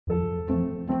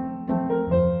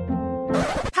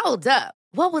Hold up.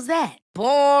 What was that?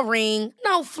 Boring.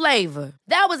 No flavor.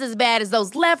 That was as bad as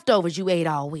those leftovers you ate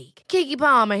all week. Keke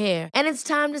Palmer here, and it's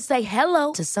time to say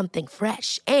hello to something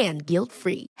fresh and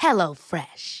guilt-free. Hello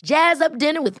Fresh. Jazz up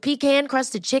dinner with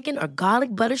pecan-crusted chicken or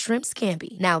garlic butter shrimp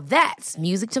scampi. Now that's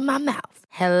music to my mouth.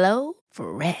 Hello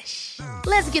Fresh.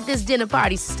 Let's get this dinner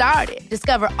party started.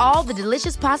 Discover all the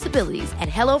delicious possibilities at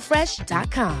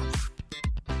hellofresh.com.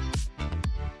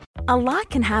 A lot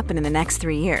can happen in the next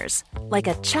 3 years. Like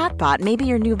a chatbot may be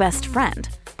your new best friend.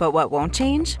 But what won't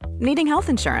change? Needing health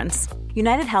insurance.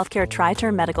 United Healthcare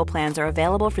Tri-Term Medical Plans are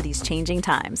available for these changing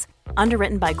times.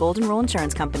 Underwritten by Golden Rule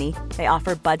Insurance Company, they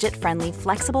offer budget-friendly,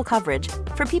 flexible coverage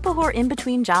for people who are in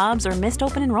between jobs or missed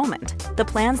open enrollment. The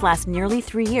plans last nearly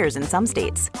 3 years in some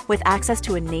states, with access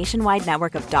to a nationwide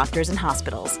network of doctors and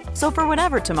hospitals. So for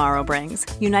whatever tomorrow brings,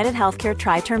 United Healthcare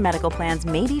Tri-Term Medical Plans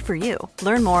may be for you.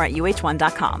 Learn more at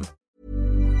uh1.com.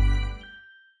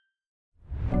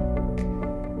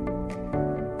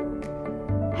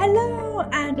 Hello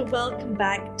and welcome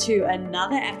back to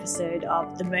another episode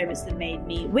of The Moments That Made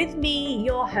Me, with me,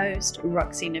 your host,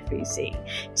 Roxy Nafusi.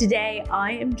 Today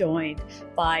I am joined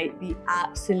by the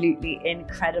absolutely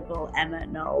incredible Emma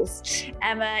Knowles.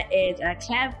 Emma is a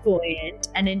clairvoyant,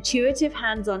 an intuitive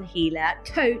hands-on healer,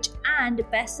 coach, and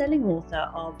best-selling author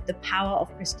of The Power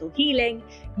of Crystal Healing,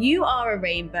 You Are a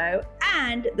Rainbow,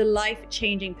 and The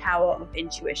Life-Changing Power of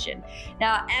Intuition.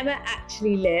 Now, Emma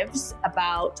actually lives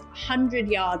about 100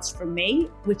 yards from me,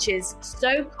 which is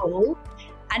so cool.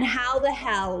 And how the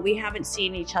hell we haven't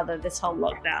seen each other this whole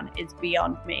lockdown is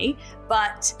beyond me.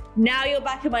 But now you're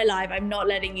back in my life. I'm not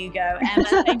letting you go.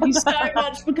 Emma, thank you so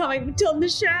much for coming on the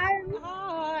show.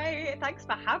 Hi, thanks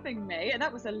for having me. And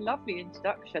that was a lovely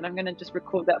introduction. I'm going to just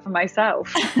record that for myself.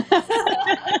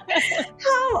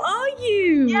 How are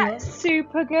you? Yeah,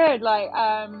 super good.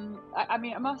 I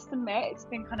mean, I must admit, it's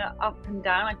been kind of up and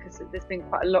down because there's been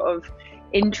quite a lot of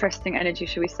interesting energy,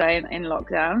 shall we say, in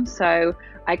lockdown. So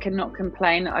I cannot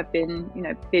complain. I've been,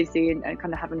 busy and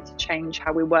kind of having to change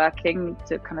how we're working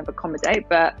to kind of accommodate.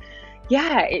 But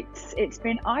yeah, it's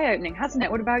been eye-opening, hasn't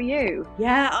it? What about you?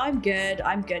 Yeah, I'm good.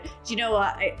 Do you know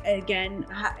what? I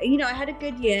had a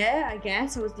good year, I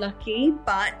guess. I was lucky,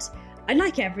 but I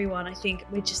like everyone. I think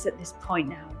we're just at this point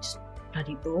now, just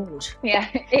bloody bored. Yeah.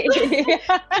 It's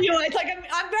like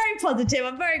I'm very positive.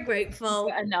 I'm very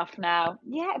grateful. Enough now.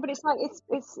 Yeah, but it's like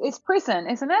it's prison,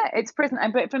 isn't it? It's prison.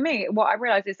 But for me, what I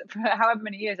realized is that for however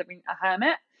many years I've been a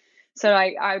hermit. So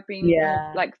I've been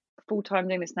like full time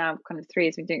doing this now, kind of 3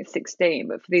 years. I've been doing it 16.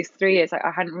 But for these 3 years,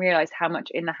 I hadn't realized how much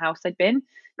in the house I'd been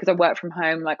because I work from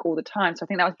home like all the time. So I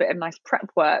think that was a bit of nice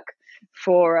prep work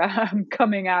for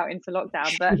coming out into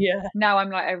lockdown. But now I'm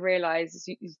like, I realize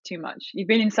it's too much. You've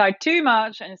been inside too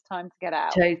much and it's time to get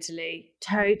out. Totally.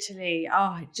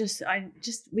 Oh,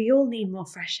 we all need more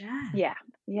fresh air. Yeah.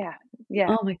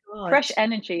 Oh my God. Fresh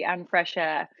energy and fresh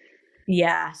air.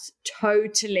 Yes,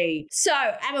 totally. So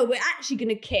Emma, we're actually going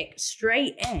to kick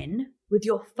straight in with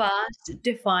your first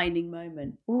defining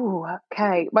moment. Ooh,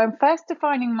 okay. My first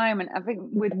defining moment, I think,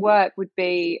 with work would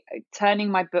be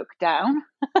turning my book down.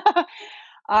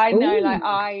 I know, like,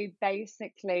 I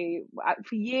basically,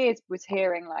 for years, was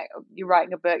hearing, like, oh, you're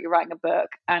writing a book.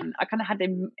 And I kind of had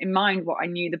in mind what I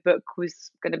knew the book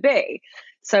was going to be.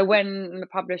 So when the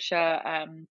publisher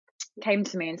came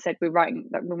to me and said, we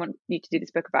want you to do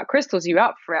this book about crystals, are you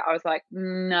up for it? I was like,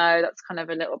 no, that's kind of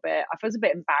a little bit, I was a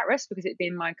bit embarrassed because it'd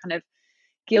been my kind of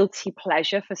guilty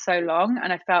pleasure for so long,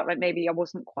 and I felt like maybe I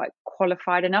wasn't quite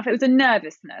qualified enough. It was a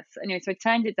nervousness anyway, so I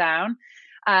turned it down.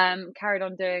 Carried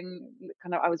on doing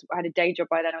I had a day job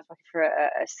by then. I was working for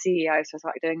a CEO, so I was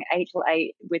like doing 8 till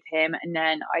 8 with him, and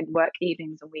then I'd work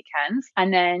evenings and weekends.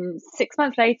 And then 6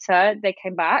 months later they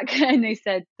came back and they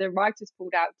said, the writer's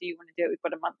pulled out, do you want to do it?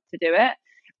 We've got a month to do it.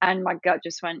 And my gut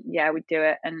just went, yeah, we'd do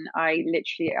it. And I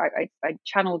literally I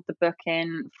channeled the book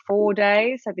in 4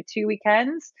 days over 2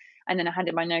 weekends. And then I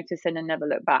handed my notice in and never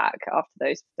looked back after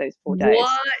those 4 days.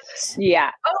 What? Yeah.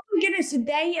 Oh my goodness. So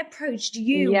they approached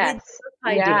you yes. with the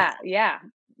book idea. Yeah.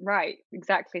 Right.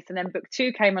 Exactly. So then book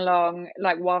 2 came along,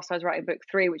 like whilst I was writing book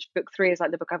 3, which book 3 is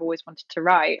like the book I've always wanted to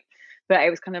write. But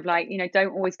it was kind of like,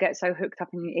 don't always get so hooked up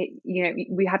in it.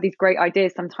 We have these great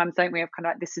ideas sometimes, don't we? Of kind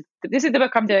of like, this is the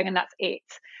book I'm doing and that's it.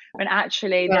 And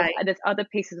actually there's other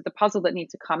pieces of the puzzle that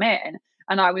need to come in.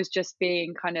 And I was just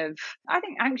being kind of, I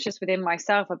think, anxious within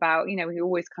myself about, we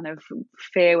always kind of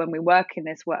fear when we work in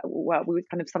this work, we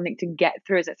kind of something to get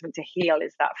through, is it something to heal,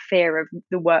 is that fear of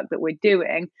the work that we're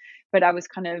doing. but I was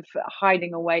kind of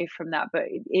hiding away from that. But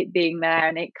it being there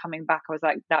and it coming back, I was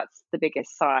like, that's the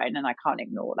biggest sign, and I can't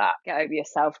ignore that. Get over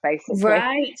yourself, basically.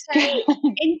 Right. So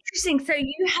interesting. So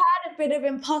you had a bit of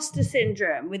imposter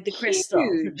syndrome with the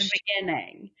crystals at the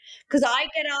beginning, because I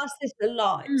get asked this a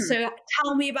lot. So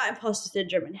tell me about imposter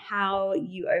syndrome and how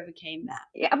you overcame that.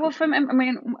 Yeah, well,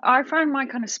 I found my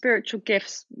kind of spiritual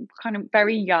gifts kind of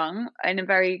very young in a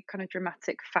very kind of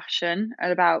dramatic fashion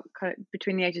at about kind of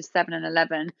between the ages of 7 and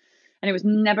 11. And it was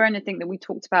never anything that we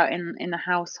talked about in the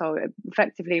household.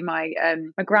 Effectively, my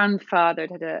grandfather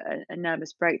had a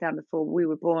nervous breakdown before we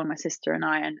were born, my sister and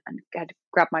I, and had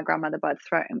grabbed my grandmother by the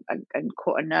throat and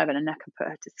caught a nerve in her neck and put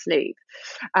her to sleep.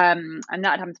 And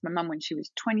that happened to my mum when she was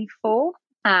 24.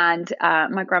 And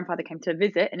my grandfather came to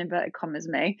visit, in inverted commas,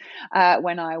 me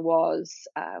when I was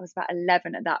about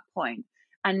 11 at that point.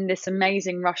 And this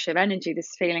amazing rush of energy,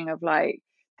 this feeling of like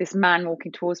this man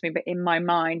walking towards me, but in my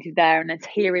mind he's there, and it's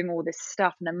hearing all this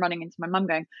stuff, and then running into my mum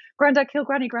going, "Granddad killed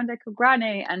Granny, Granddad killed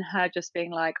Granny," and her just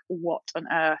being like, "What on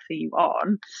earth are you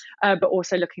on?" But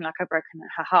also looking like I'd broken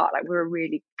her heart. Like, we're a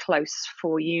really close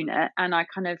 4 unit, and I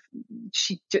kind of,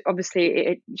 she'd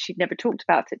never talked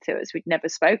about it to us. We'd never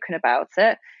spoken about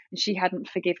it, and she hadn't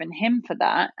forgiven him for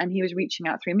that, and he was reaching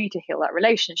out through me to heal that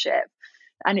relationship.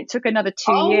 And it took another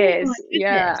 2 years.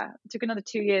 Yeah, it took another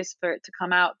 2 years for it to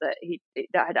come out that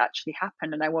that had actually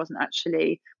happened, and I wasn't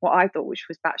actually what I thought, which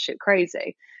was batshit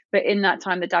crazy. But in that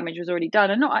time, the damage was already done,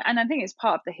 and I think it's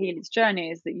part of the healing journey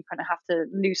is that you kind of have to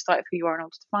lose sight of who you are in order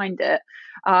to find it.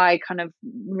 I kind of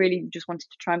really just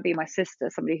wanted to try and be my sister,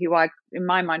 somebody who I, in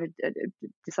my mind, had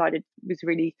decided was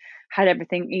really had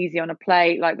everything easy on a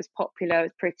plate, like was popular,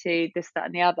 was pretty, this, that,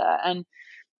 and the other, and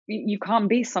you can't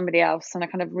be somebody else. And I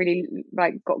kind of really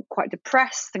like got quite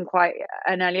depressed and quite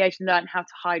at an early age and learned how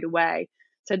to hide away.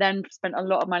 So then spent a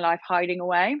lot of my life hiding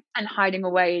away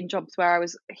in jobs where I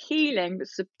was healing,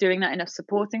 but doing that in a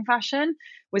supporting fashion.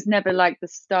 Was never like the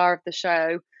star of the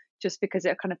show, just because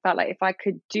it kind of felt like if I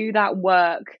could do that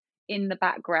work in the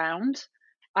background,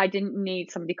 I didn't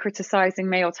need somebody criticizing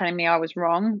me or telling me I was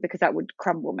wrong, because that would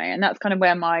crumble me. And that's kind of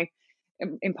where my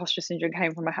imposter syndrome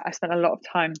came from. I spent a lot of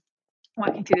time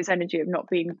working through this energy of not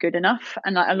being good enough,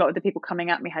 and a lot of the people coming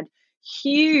at me had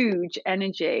huge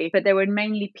energy, but they were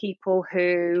mainly people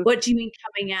who... What do you mean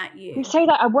coming at you? You say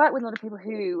that. I work with a lot of people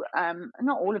who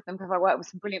not all of them, because I work with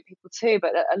some brilliant people too,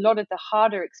 but a lot of the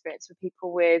harder experience were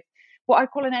people with what I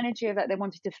call an energy of that they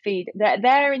wanted to feed.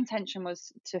 Their intention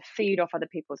was to feed off other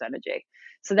people's energy.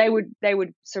 So they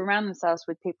would surround themselves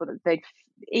with people that they'd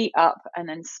eat up and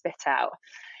then spit out.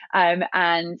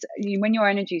 When your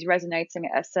energy is resonating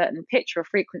at a certain pitch or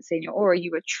frequency in your aura,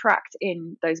 you attract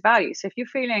in those values. So if you're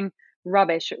feeling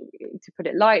rubbish, to put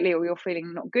it lightly, or you're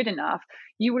feeling not good enough,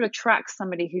 you will attract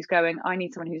somebody who's going, I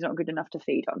need someone who's not good enough to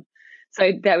feed on.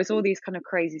 So there was all these kind of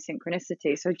crazy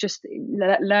synchronicities. So just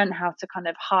learn how to kind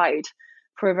of hide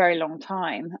for a very long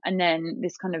time. And then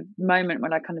this kind of moment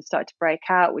when I kind of started to break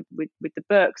out with the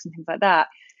books and things like that,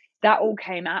 that all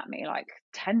came at me like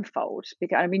tenfold,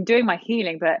 because I've been doing my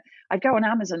healing, but I'd go on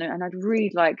Amazon and I'd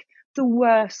read like the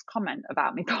worst comment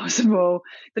about me possible,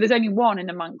 but there's only one in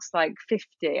amongst like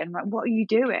 50, and like, what are you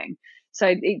doing? So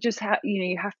it just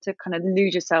you have to kind of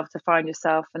lose yourself to find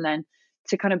yourself, and then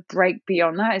to kind of break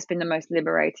beyond that has been the most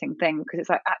liberating thing, because it's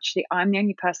like, actually, I'm the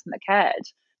only person that cared.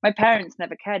 My parents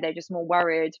never cared. They're just more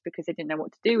worried because they didn't know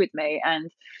what to do with me. And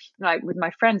like with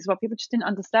my friends as well, people just didn't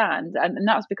understand. And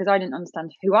that was because I didn't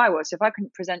understand who I was. So if I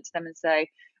couldn't present to them and say,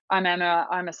 I'm Emma,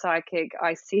 I'm a psychic,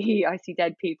 I see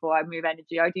dead people, I move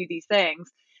energy, I do these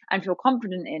things, and feel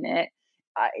confident in it,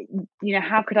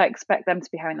 how could I expect them to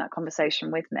be having that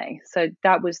conversation with me? So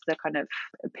that was the kind of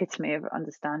epitome of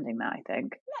understanding that, I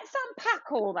think. Let's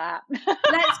unpack all that.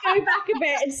 Let's go back a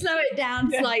bit and slow it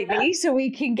down slightly so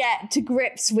we can get to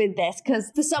grips with this.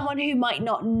 Because for someone who might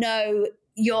not know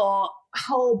your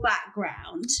whole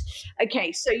background,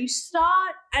 okay, so you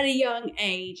start at a young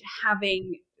age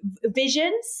having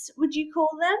visions, would you call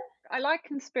them? I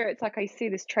liken spirits like I see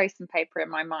this tracing paper in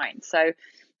my mind. So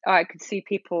I could see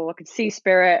people, I could see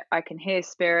spirit, I can hear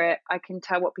spirit, I can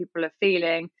tell what people are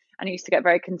feeling. And I used to get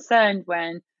very concerned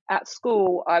when at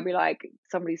school I'd be like,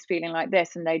 somebody's feeling like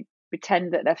this, and they'd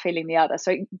pretend that they're feeling the other.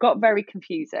 So it got very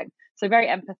confusing. So very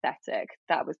empathetic.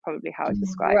 That was probably how I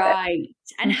described it. Right.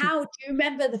 And how do you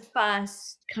remember the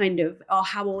first kind of, or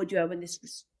how old you were when this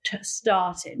was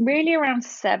started? Really around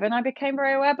 7 I became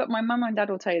very aware, but my mum and dad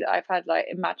will tell you that I've had like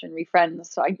imaginary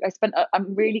friends. So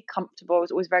I'm really comfortable. I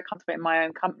was always very comfortable in my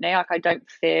own company. Like, I don't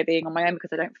fear being on my own,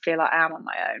 because I don't feel like I am on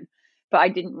my own. But I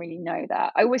didn't really know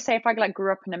that. I always say if I like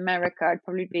grew up in America, I'd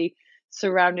probably be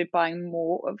surrounded by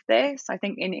more of this. I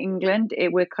think in England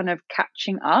we're kind of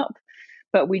catching up.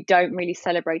 but we don't really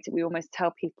celebrate it. We almost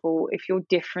tell people, if you're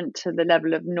different to the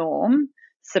level of norm,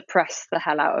 suppress the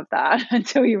hell out of that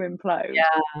until you implode.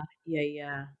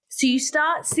 Yeah. So you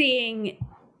start seeing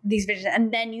these visions,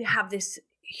 and then you have this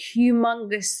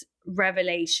humongous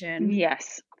revelation.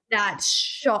 Yes. That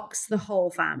shocks the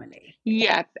whole family.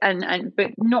 Yeah, and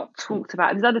but not talked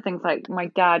about. There's other things, like my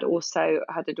dad also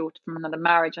had a daughter from another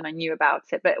marriage, and I knew about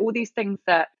it. But all these things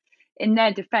that, in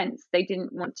their defense, they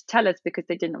didn't want to tell us because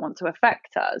they didn't want to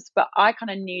affect us. But I kind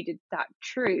of needed that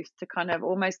truth to kind of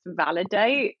almost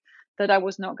validate that I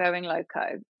was not going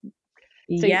loco.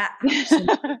 So, yeah.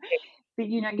 but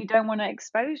you don't want to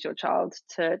expose your child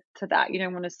to that. You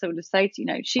don't want to sort of say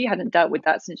to, she hadn't dealt with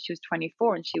that since she was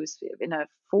 24, and she was in her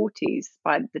 40s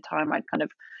by the time I'd kind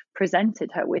of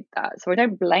presented her with that. So I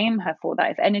don't blame her for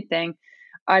that. If anything,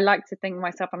 I like to think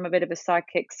myself, I'm a bit of a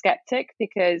psychic skeptic,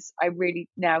 because I really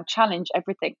now challenge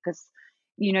everything, because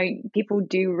people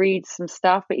do read some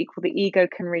stuff, but equal the ego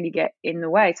can really get in the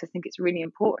way. So I think it's really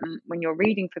important when you're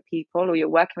reading for people or you're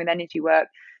working with energy work,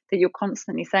 that you're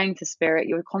constantly saying to spirit,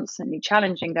 you're constantly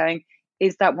challenging, going,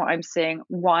 is that what I'm seeing?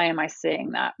 Why am I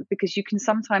seeing that? Because you can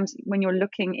sometimes, when you're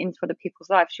looking into other people's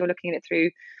lives, you're looking at it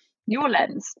through your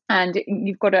lens, and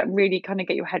you've got to really kind of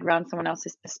get your head around someone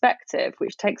else's perspective,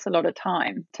 which takes a lot of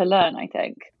time to learn, I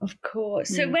think. Of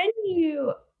course. So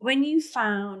when you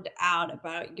found out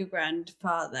about your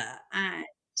grandfather and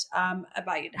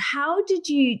about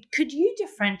it, could you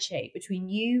differentiate between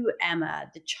you,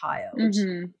 Emma, the child,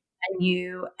 and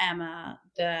you, Emma,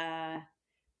 the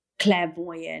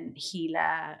clairvoyant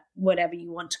healer, whatever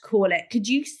you want to call it? Could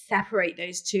you separate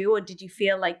those two, or did you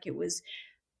feel like it was,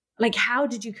 like, how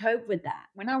did you cope with that?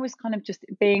 When I was kind of just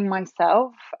being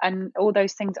myself, and all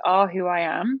those things are who I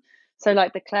am. So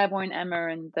like the clairvoyant Emma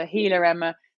and the healer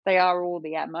Emma, they are all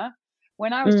the Emma.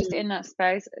 When I was just in that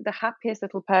space, the happiest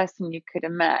little person you could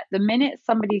have met. The minute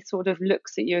somebody sort of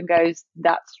looks at you and goes,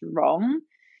 that's wrong,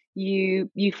 you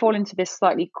fall into this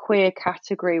slightly queer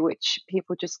category, which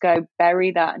people just go,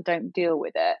 bury that and don't deal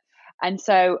with it. And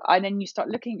then you start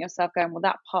looking at yourself going, well,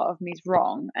 that part of me is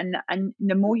wrong. And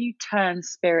the more you turn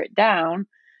spirit down,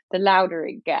 the louder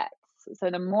it gets. So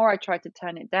the more I tried to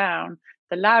turn it down,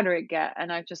 the louder it get.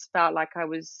 And I just felt like I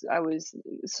was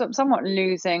somewhat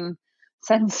losing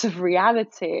sense of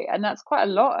reality. And that's quite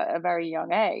a lot at a very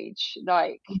young age,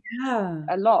 like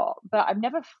a lot. But I've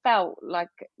never felt like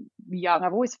young.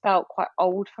 I've always felt quite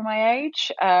old for my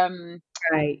age.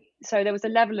 Right. So there was a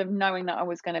level of knowing that I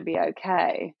was going to be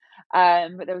okay.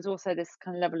 But there was also this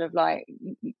kind of level of like,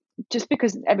 just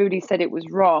because everybody said it was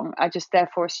wrong, I just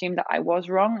therefore assumed that I was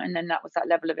wrong. And then that was that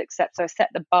level of accept. So I set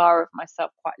the bar of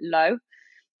myself quite low.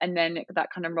 And then that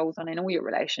kind of rolls on in all your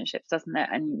relationships, doesn't it?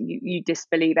 And you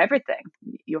disbelieve everything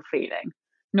you're feeling,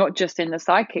 not just in the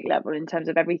psychic level, in terms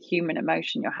of every human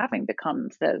emotion you're having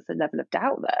becomes, there's a level of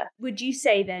doubt there. Would you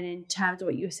say then, in terms of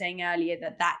what you were saying earlier,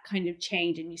 that kind of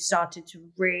change and you started to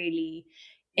really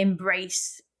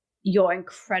embrace your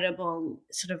incredible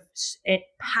sort of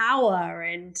power,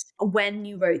 and when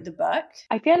you wrote the book?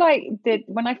 I feel like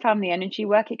when I found the energy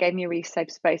work, it gave me a really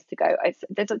safe space to go.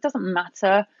 It doesn't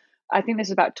matter. I think this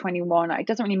is about 21. It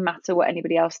doesn't really matter what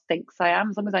anybody else thinks I am.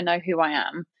 As long as I know who I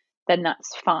am, then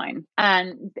that's fine.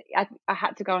 And I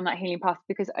had to go on that healing path,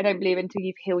 because I don't believe until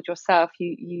you've healed yourself,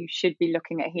 you should be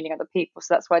looking at healing other people.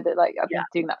 So that's why I've been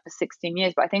doing that for 16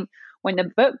 years. But I think when the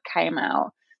book came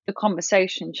out, the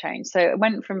conversation changed. So it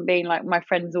went from being like my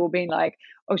friends all being like,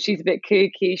 oh, she's a bit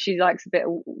kooky, she likes a bit,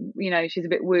 she's a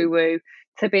bit woo-woo,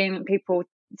 to being people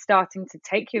starting to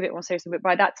take you a bit more seriously. But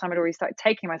by that time I'd already started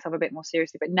taking myself a bit more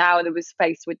seriously. But now there was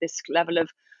faced with this level of,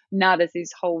 now there's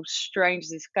these whole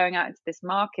strangers going out into this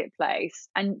marketplace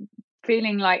and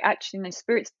feeling like, actually, the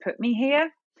spirit's put me here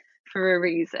for a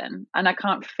reason, and I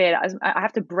can't fear that. I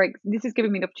have to break, this is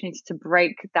giving me the opportunity to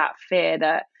break that fear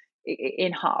that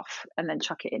in half and then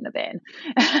chuck it in the bin.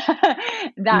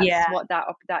 That's what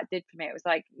that did for me. It was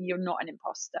like, you're not an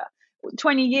imposter.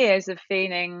 20 years of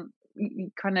feeling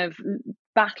kind of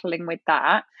battling with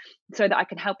that, so that I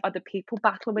can help other people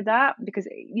battle with that, because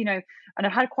and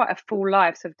I've had quite a full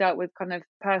life, so I've dealt with kind of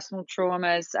personal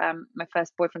traumas. My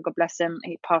first boyfriend, God bless him,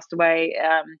 he passed away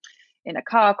in a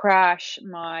car crash.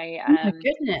 My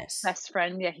goodness, best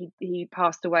friend, he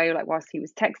passed away like whilst he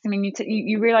was texting me.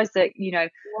 You realize that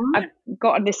I've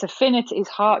gotten this affinity, his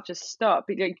heart just stopped.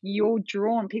 But like, people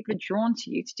are drawn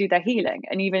to you to do their healing,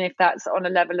 and even if that's on a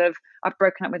level of, I've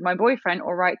broken up with my boyfriend,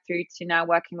 or right through to now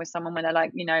working with someone when they're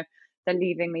like, they're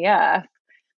leaving the earth,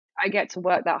 I get to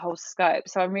work that whole scope.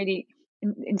 So I'm really,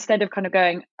 instead of kind of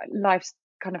going, life's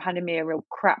kind of handed me a real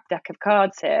crap deck of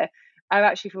cards here, I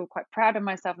actually feel quite proud of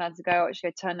myself now to go,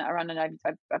 actually, I turned that around and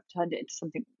I've turned it into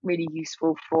something really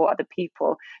useful for other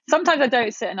people. Sometimes I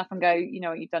don't sit enough and go,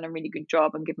 you've done a really good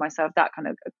job, and give myself that kind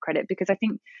of credit, because I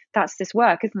think that's this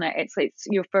work, isn't it? It's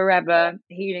you're forever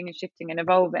healing and shifting and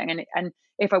evolving. And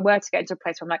if I were to get into a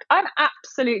place where I'm like, I'm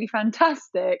absolutely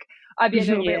fantastic, I'd be a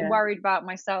little bit worried about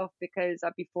myself, because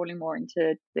I'd be falling more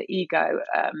into the ego,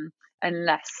 and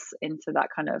less into that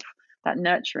kind of that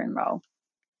nurturing role.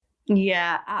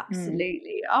 Yeah,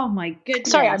 absolutely. Oh my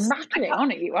goodness. Sorry, I'm rattling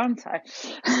on at you, aren't I?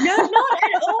 No, not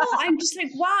at all. I'm just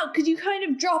like, wow, because you kind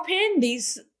of drop in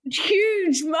these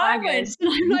huge moments. And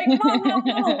I'm like,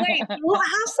 whoa, wait, what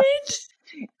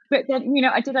happened? But then,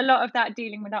 I did a lot of that,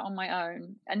 dealing with that on my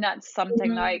own. And that's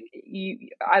something like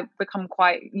I've become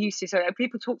quite used to. So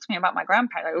people talk to me about my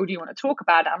grandparents, like, oh, do you want to talk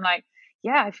about it? I'm like,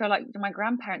 yeah, I feel like my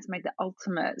grandparents made the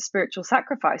ultimate spiritual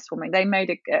sacrifice for me. They made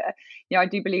I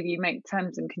do believe you make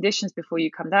terms and conditions before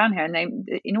you come down here. And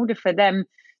in order for them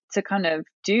to kind of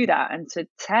do that and to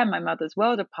tear my mother's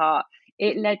world apart,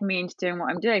 it led me into doing what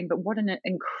I'm doing. But what an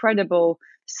incredible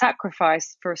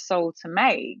sacrifice for a soul to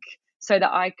make, so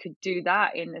that I could do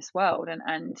that in this world,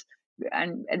 and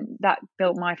that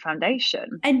built my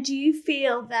foundation. And do you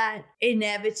feel that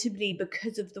inevitably,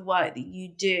 because of the work that you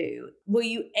do, were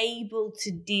you able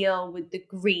to deal with the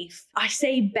grief? I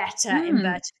say better,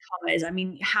 inverted commas. I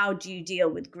mean, how do you deal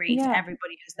with grief? Yeah.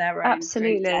 Everybody has their own process.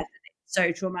 It's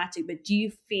so traumatic. But do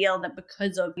you feel that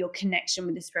because of your connection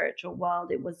with the spiritual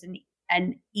world, it was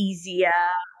an easier,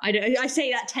 I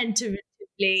say that tentatively,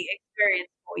 experience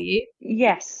for you?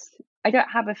 Yes. I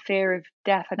don't have a fear of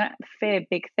death. I don't fear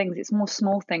big things. It's more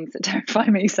small things that terrify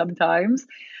me sometimes.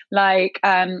 Like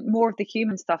more of the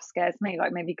human stuff scares me,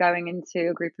 like maybe going into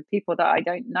a group of people that I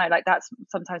don't know. Like that's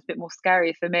sometimes a bit more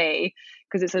scary for me,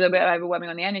 because it's a little bit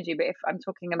overwhelming on the energy. But if I'm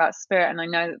talking about spirit, and I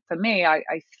know that for me, I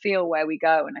feel where we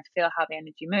go, and I feel how the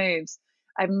energy moves.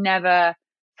 I've never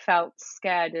felt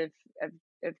scared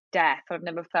of death. I've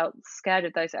never felt scared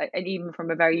of those. And even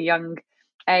from a very young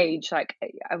age, like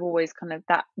I've always kind of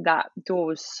that door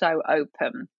was so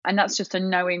open, and that's just a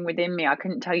knowing within me. I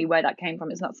couldn't tell you where that came from.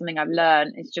 It's not something I've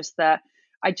learned. It's just that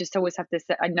I just always have this,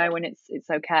 I know when it's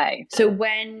okay. So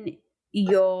when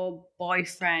your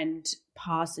boyfriend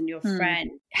passed and your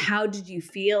friend, how did you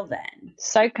feel then?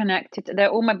 So connected.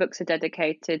 All my books are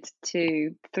dedicated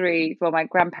to my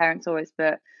grandparents always,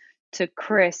 but to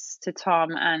Chris, to Tom,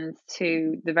 and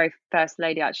to the very first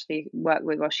lady I actually worked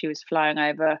with while she was flying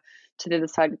over to the other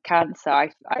side of cancer.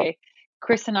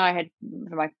 Chris and I had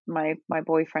my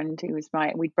boyfriend, who was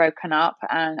we'd broken up,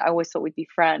 and I always thought we'd be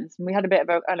friends. And we had a bit of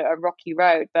a rocky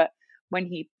road, but when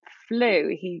he flew,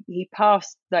 he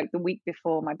passed like the week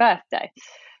before my birthday.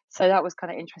 So that was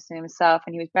kind of interesting in himself.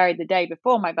 And he was buried the day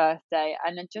before my birthday,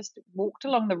 and then just walked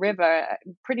along the river,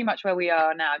 pretty much where we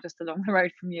are now, just along the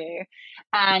road from you.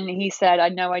 And he said, I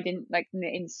know I didn't, like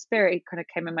in spirit, he kind of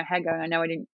came in my head going, I know I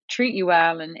didn't treat you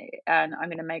well, and I'm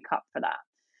going to make up for that.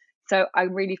 So I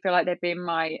really feel like they've been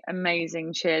my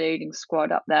amazing cheerleading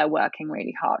squad up there, working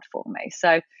really hard for me.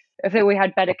 So I feel we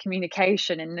had better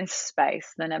communication in this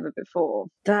space than ever before.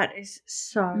 That is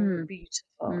so beautiful.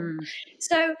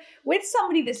 So with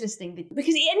somebody that's listening,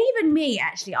 because, and even me,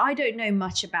 actually, I don't know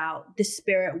much about the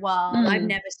spirit world. I've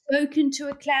never spoken to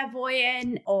a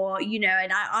clairvoyant, or,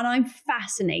 and I'm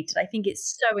fascinated. I think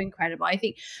it's so incredible.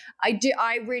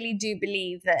 I really do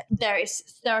believe that there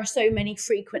are so many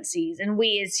frequencies, and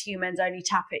we as humans only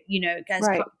tap it, as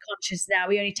conscious now,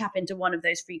 we only tap into one of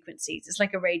those frequencies. It's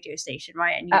like a radio station,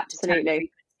 right? And you have to tap the frequency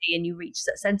and you reach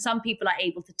this. And some people are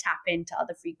able to tap into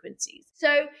other frequencies.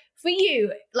 So for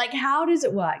you, like, how does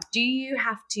it work? Do you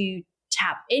have to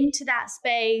tap into that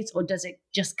space, or does it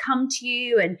just come to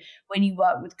you? And when you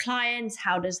work with clients,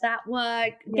 how does that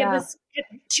work?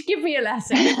 Give me a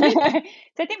lesson. So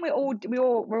I think we're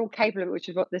all capable of it, which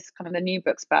is what this kind of the new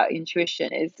book's about.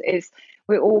 Intuition is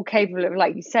we're all capable of,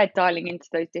 like you said, dialing into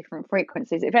those different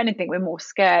frequencies. If anything, we're more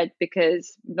scared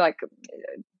because, like,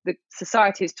 the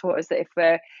society has taught us that if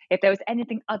there was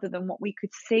anything other than what we could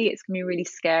see, it's gonna be really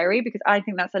scary, because I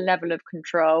think that's a level of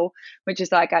control, which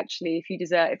is like, actually, if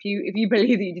you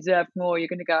believe that you deserve more, you're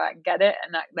going to go out and get it,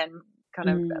 and that then kind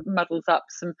of muddles up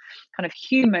some kind of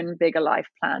human bigger life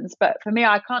plans. But for me,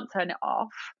 I can't turn it off.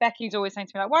 Becky's always saying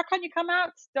to me, like, why can't you come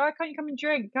out? Why can't you come and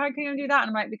drink? Why can't you do that? And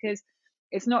I'm like, because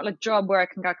it's not a job where I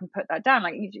can put that down.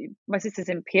 Like, my sister's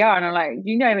in PR, and I'm like,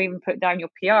 you never even put down your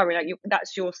PR. Like,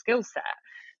 that's your skill set.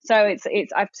 So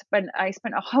I spent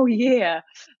a whole year,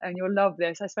 and you'll love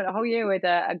this. I spent a whole year with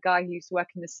a guy who used to work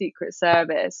in the Secret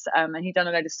Service, and he'd done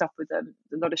a load of stuff with a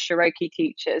lot of Cherokee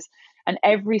teachers. And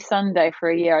every Sunday for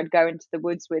a year, I'd go into the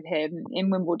woods with him in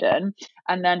Wimbledon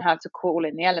and learn how to call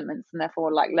in the elements, and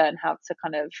therefore like learn how to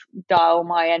kind of dial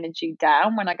my energy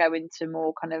down when I go into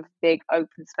more kind of big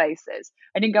open spaces.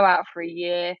 I didn't go out for a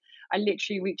year. I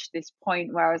literally reached this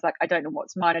point where I was like, I don't know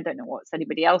what's mine. I don't know what's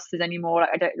anybody else's anymore. Like,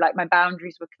 I don't, like, my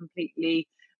boundaries were completely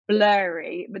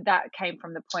blurry. But that came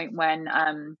from the point when,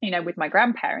 with my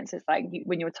grandparents, it's like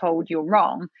when you're told you're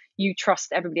wrong, you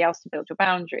trust everybody else to build your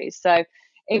boundaries. So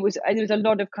it was a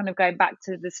lot of kind of going back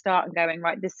to the start and going,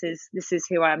 right, this is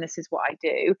who I am, this is what I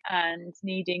do, and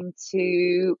needing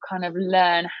to kind of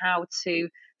learn how to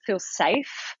feel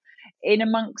safe in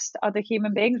amongst other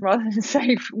human beings rather than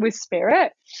safe with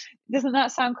spirit. Doesn't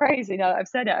that sound crazy? Now that I've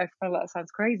said it, I feel like that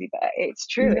sounds crazy, but it's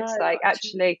true. No, it's like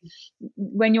actually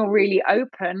when you're really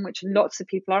open, which lots of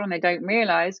people are and they don't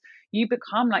realize, you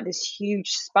become like this huge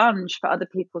sponge for other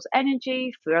people's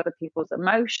energy, for other people's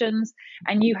emotions,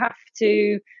 and you have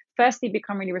to firstly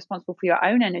become really responsible for your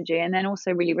own energy, and then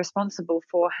also really responsible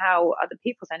for how other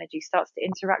people's energy starts to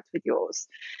interact with yours.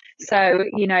 So,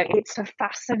 it's a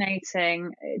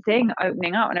fascinating thing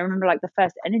opening up. And I remember like the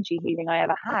first energy healing I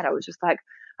ever had, I was just like,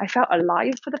 I felt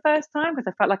alive for the first time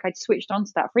because I felt like I'd switched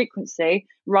onto that frequency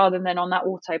rather than on that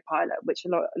autopilot, which a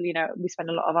lot, we spend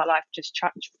a lot of our life just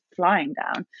flying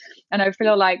down. And I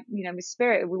feel like, with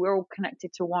spirit, we're all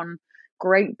connected to one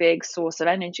great big source of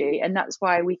energy, and that's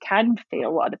why we can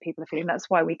feel what other people are feeling. That's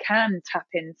why we can tap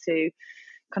into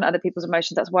kind of other people's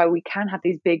emotions. That's why we can have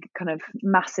these big kind of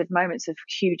massive moments of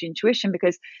huge intuition,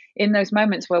 because in those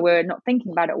moments where we're not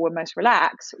thinking about it or we're most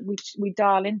relaxed, we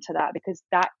dial into that, because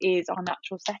that is our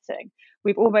natural setting.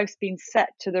 We've almost been set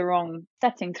to the wrong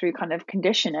setting through kind of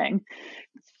conditioning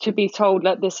to be told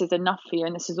that this is enough for you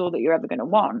and this is all that you're ever going to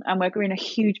want. And we're in a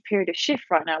huge period of shift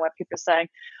right now where people are saying,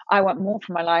 I want more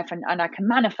for my life, and I can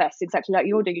manifest exactly like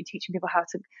you're doing. You're teaching people how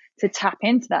to tap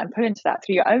into that and pull into that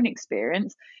through your own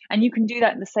experience. And you can do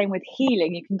that in the same with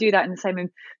healing. You can do that in the same with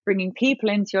bringing people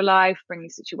into your life, bringing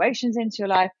situations into your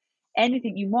life,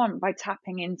 anything you want, by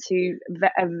tapping into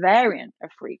a variant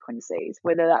of frequencies,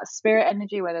 whether that's spirit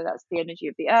energy, whether that's the energy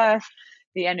of the earth,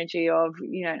 the energy of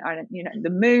the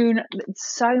moon.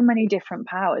 So many different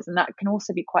powers, and that can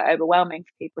also be quite overwhelming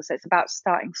for people. So it's about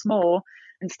starting small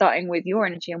and starting with your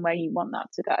energy and where you want that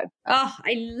to go. Oh,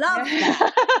 I love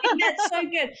that. I think that's so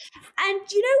good.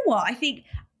 And you know what? I think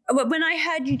when I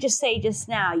heard you just say just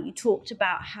now, you talked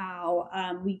about how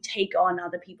we take on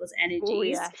other people's energies. Oh,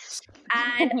 yes.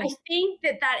 And I think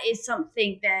that is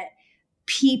something that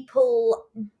people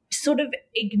sort of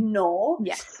ignore.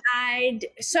 Yes. And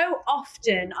so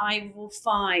often I will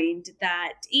find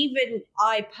that even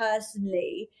I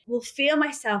personally will feel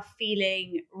myself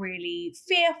feeling really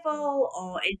fearful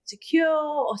or insecure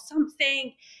or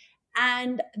something.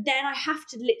 And then I have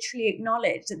to literally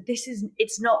acknowledge that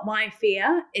it's not my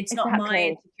fear. It's not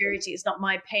my insecurity. It's not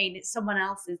my pain. It's someone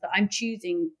else's that I'm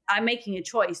choosing. I'm making a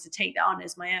choice to take that on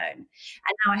as my own.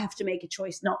 And now I have to make a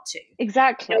choice not to.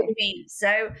 Exactly. You know what I mean?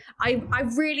 So I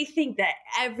really think that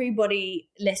everybody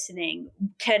listening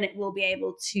will be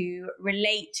able to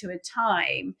relate to a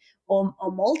time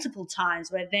or multiple times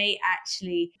where they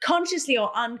actually consciously or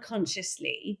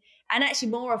unconsciously, and actually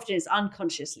more often it's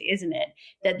unconsciously, isn't it?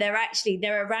 That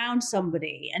they're around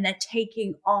somebody and they're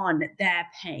taking on their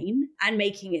pain and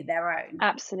making it their own.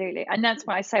 Absolutely. And that's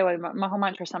why I say, well, my whole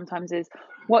mantra sometimes is,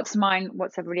 what's mine,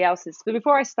 what's everybody else's. But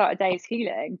before I start a day's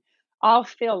healing, I'll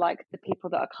feel like the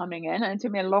people that are coming in, and it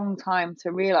took me a long time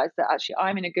to realize that actually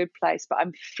I'm in a good place, but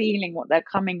I'm feeling what they're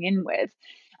coming in with.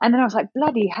 And then I was like,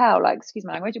 bloody hell, like, excuse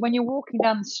my language, when you're walking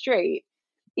down the street,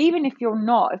 even if you're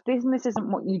not, if this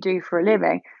isn't what you do for a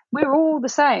living, we're all the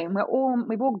same.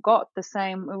 We've all got the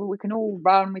same. We can all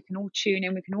run, we can all tune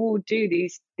in, we can all do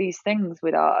these things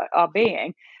with our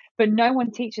being. But no one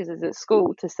teaches us at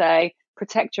school to say,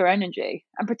 protect your energy.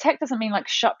 And protect doesn't mean like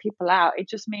shut people out. It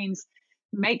just means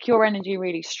make your energy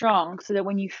really strong, so that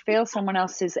when you feel someone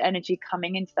else's energy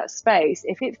coming into that space,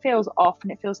 if it feels off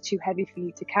and it feels too heavy for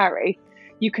you to carry,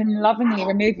 you can lovingly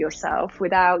remove yourself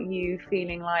without you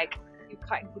feeling like you're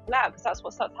cutting people out, because that's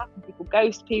what starts happening. People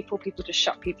ghost people just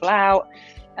shut people out,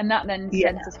 and that then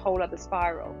sends this whole other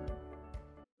spiral.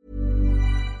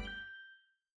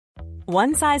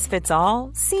 One size fits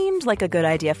all seemed like a good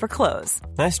idea for clothes.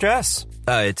 Nice dress.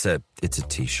 It's a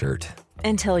t-shirt.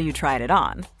 Until you tried it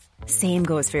on. Same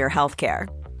goes for your healthcare.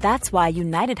 That's why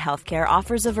United Healthcare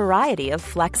offers a variety of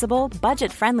flexible,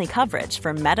 budget-friendly coverage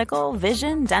for medical,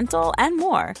 vision, dental, and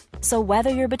more. So whether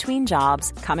you're between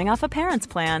jobs, coming off a parent's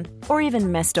plan, or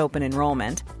even missed open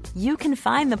enrollment, you can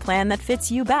find the plan that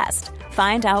fits you best.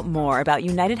 Find out more about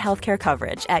United Healthcare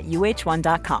coverage at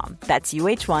uh1.com. That's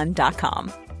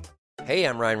uh1.com. Hey,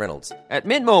 I'm Ryan Reynolds. At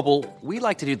Mint Mobile, we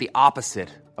like to do the opposite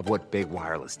of what Big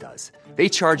Wireless does. They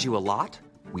charge you a lot,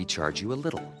 we charge you a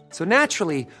little. So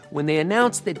naturally, when they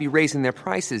announced they'd be raising their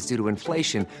prices due to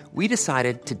inflation, we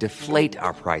decided to deflate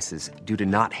our prices due to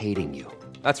not hating you.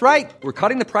 That's right. We're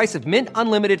cutting the price of Mint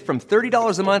Unlimited from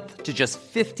 $30 a month to just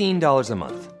 $15 a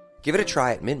month. Give it a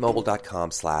try at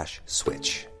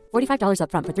mintmobile.com/switch. $45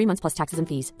 up front for 3 months plus taxes and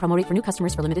fees. Promo rate for new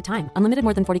customers for limited time. Unlimited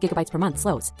more than 40 gigabytes per month.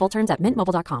 Slows full terms at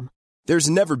mintmobile.com. There's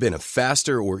never been a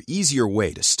faster or easier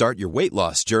way to start your weight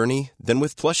loss journey than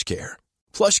with PlushCare.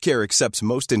 PlushCare accepts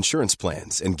most insurance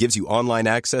plans and gives you online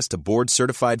access to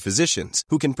board-certified physicians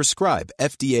who can prescribe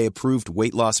FDA-approved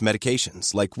weight loss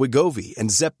medications like Wegovy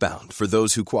and Zepbound for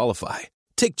those who qualify.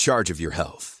 Take charge of your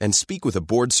health and speak with a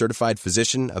board-certified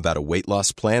physician about a weight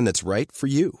loss plan that's right for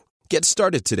you. Get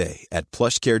started today at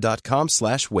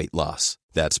plushcare.com/weight loss.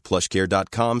 That's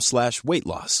plushcare.com/weight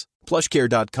loss.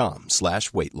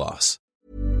 plushcare.com/weight loss.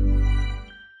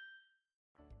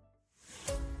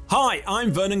 Hi,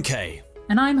 I'm Vernon Kay.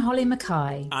 And I'm Holly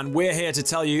Mackay. And we're here to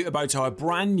tell you about our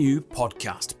brand new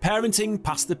podcast, Parenting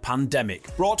Past the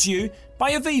Pandemic, brought to you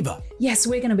by Aviva. Yes,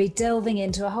 we're going to be delving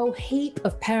into a whole heap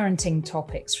of parenting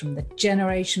topics, from the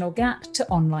generational gap to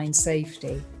online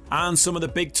safety. And some of the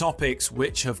big topics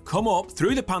which have come up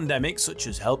through the pandemic, such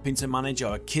as helping to manage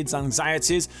our kids'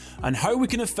 anxieties and how we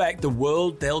can affect the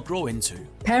world they'll grow into.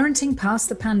 Parenting Past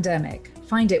the Pandemic.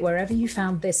 Find it wherever you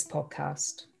found this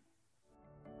podcast.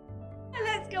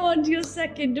 Let's go on to your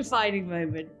second defining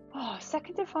moment. Oh,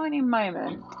 second defining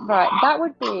moment. Right, that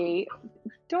would be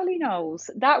Dolly Knowles.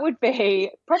 That would be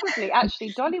probably,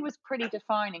 actually, Dolly was pretty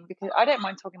defining, because I don't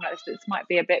mind talking about this, but this might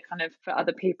be a bit kind of for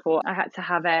other people. I had to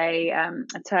have a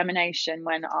termination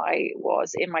when I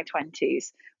was in my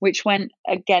 20s, which went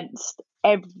against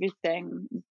everything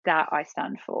that I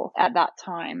stand for at that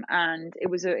time. And it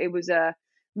was a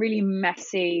really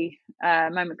messy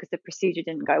moment, because the procedure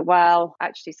didn't go well.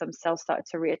 Actually, some cells started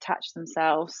to reattach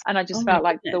themselves, and I just felt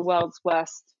like the world's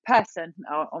worst person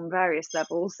on various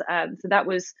levels. So that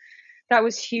was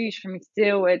huge for me to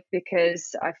deal with,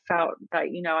 because I felt that,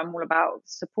 I'm all about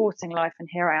supporting life, and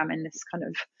here I am in this kind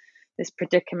of this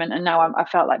predicament, and now I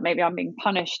felt like maybe I'm being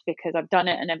punished because I've done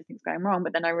it and everything's going wrong.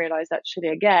 But then I realized, actually,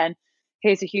 again,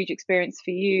 here's a huge experience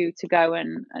for you to go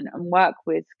and work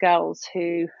with girls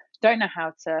who don't know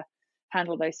how to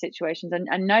handle those situations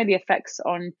and know the effects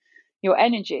on your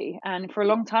energy. And for a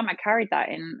long time, I carried that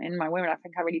in my women. I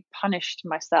think I really punished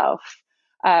myself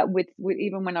with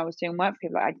even when I was doing work for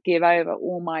people. I'd give over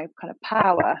all my kind of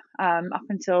power. Up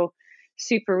until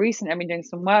super recently, I've been doing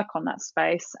some work on that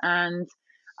space, and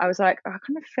I was like, I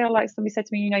kind of feel like somebody said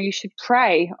to me, you should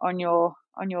pray on your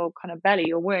kind of belly,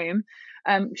 your womb.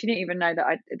 She didn't even know that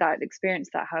I'd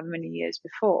experienced that however many years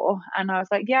before. And I was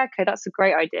like, yeah, okay, that's a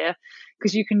great idea,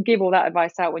 because you can give all that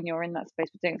advice out when you're in that space,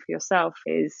 but doing it for yourself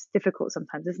is difficult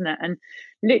sometimes, isn't it? And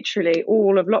literally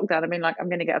all of lockdown, I've been like, I'm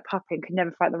going to get a puppy, and could never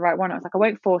find the right one. I was like, I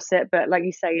won't force it, but like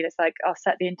you say, it's like, I'll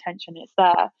set the intention, it's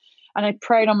there. And I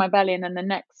prayed on my belly, and then the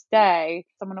next day,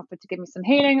 someone offered to give me some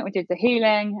healing. We did the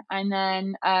healing, and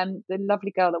then the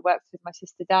lovely girl that works with my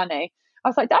sister Danny, I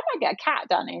was like, Dad, I get a cat,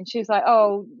 Danny. And she was like,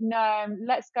 oh, no,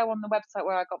 let's go on the website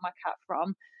where I got my cat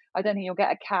from. I don't think you'll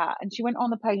get a cat. And she went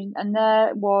on the page, and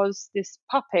there was this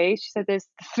puppy. She said, there's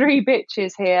 3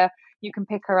 bitches here. You can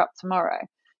pick her up tomorrow.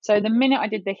 So the minute I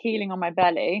did the healing on my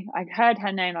belly, I heard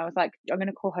her name. I was like, I'm going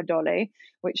to call her Dolly,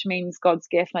 which means God's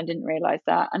gift. And I didn't realize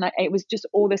that. And it was just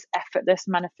all this effortless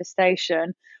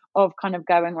manifestation of kind of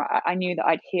going, right, I knew that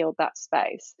I'd healed that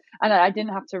space, and I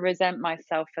didn't have to resent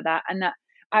myself for that. And that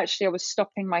actually I was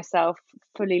stopping myself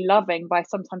fully loving by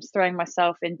sometimes throwing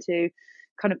myself into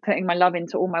kind of putting my love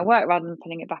into all my work rather than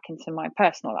putting it back into my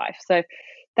personal life. So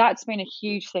that's been a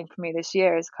huge thing for me this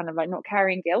year, is kind of like not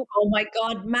carrying guilt. Oh my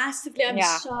God, massively.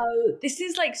 This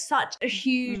is like such a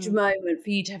huge moment for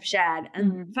you to have shared.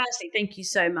 And firstly, thank you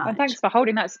so much. And thanks for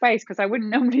holding that space, because I wouldn't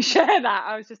normally share that.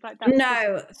 I was just like,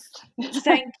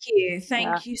 thank you.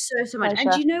 Thank you so much. Pleasure.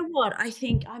 And you know what? I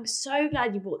think I'm so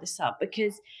glad you brought this up,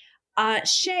 because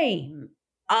shame,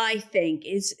 I think,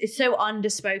 is so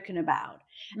underspoken about.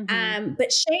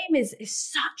 But shame is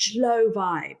such low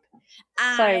vibe.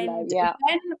 And so low, yeah.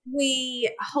 When we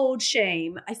hold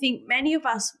shame, I think many of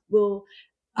us will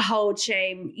hold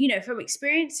shame, from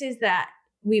experiences that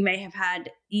we may have had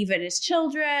even as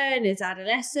children, as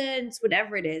adolescents,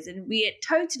 whatever it is. And we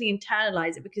totally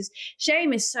internalize it because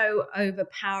shame is so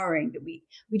overpowering that we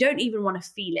don't even want to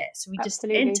feel it. So we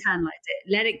Absolutely. just internalize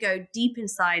it, let it go deep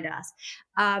inside us.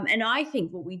 And I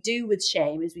think what we do with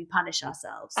shame is we punish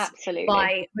ourselves. Absolutely.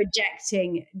 By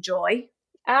rejecting joy.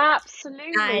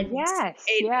 Absolutely. And yes.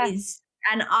 it is,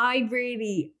 and I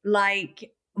really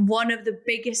one of the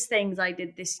biggest things I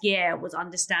did this year was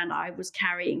understand I was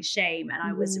carrying shame and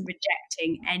I was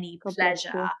rejecting any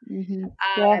pleasure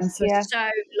for so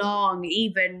long,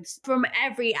 even from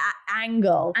every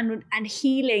angle, and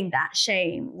healing that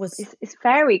shame was it's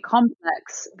very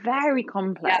complex, very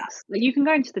complex. Like, you can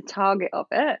go into the target of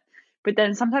it, but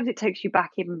then sometimes it takes you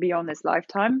back even beyond this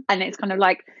lifetime, and it's kind of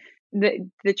like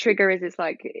the trigger is it's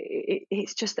like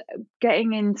it's just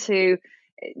getting into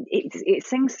it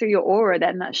sinks through your aura,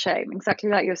 then that shame, exactly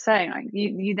like you're saying. Like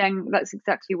you then, that's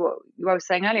exactly what I was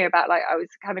saying earlier about, like, I was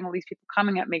having all these people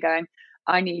coming at me going,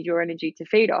 I need your energy to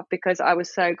feed off, because I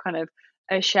was so kind of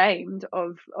ashamed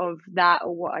of that,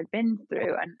 or what I'd been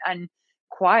through, and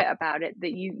quiet about it,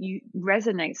 that you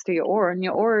resonates through your aura, and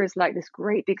your aura is like this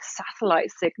great big satellite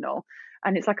signal,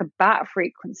 and it's like a bat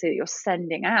frequency that you're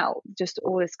sending out, just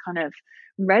all this kind of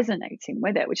resonating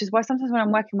with it, which is why sometimes when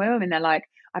I'm working with women, they're like,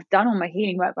 I've done all my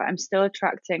healing work, but I'm still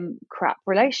attracting crap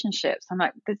relationships. I'm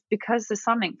like, that's because there's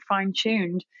something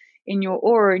fine-tuned in your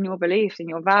aura, in your beliefs, in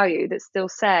your value, that still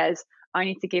says, I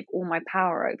need to give all my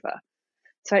power over.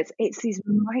 So it's these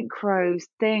micro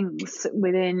things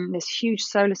within this huge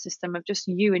solar system of just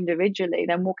you individually,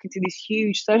 then walking through these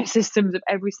huge solar systems of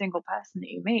every single person that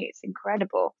you meet. It's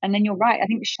incredible. And then you're right. I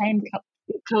think shame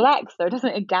collects, though, doesn't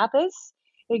it? It gathers.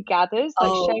 It gathers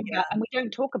like shame, and we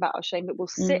don't talk about our shame, but we'll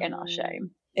sit in our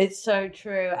shame. It's so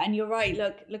true. And you're right.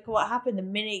 Look at what happened the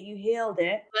minute you healed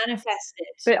it, manifested.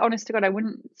 But honest to God, I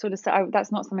wouldn't sort of say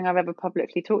that's not something I've ever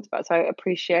publicly talked about. So I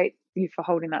appreciate you for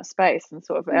holding that space, and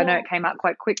sort of, I know it came out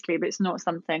quite quickly, but it's not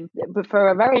something, but for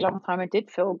a very long time I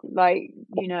did feel like,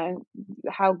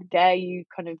 how dare you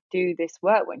kind of do this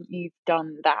work when you've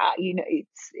done that?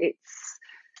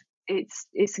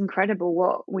 It's incredible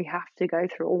what we have to go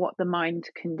through, or what the mind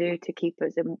can do to keep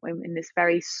us in this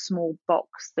very small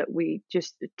box that we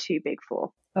just are too big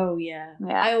for. Oh yeah.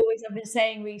 I always have been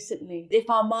saying recently, if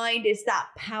our mind is that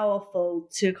powerful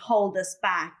to hold us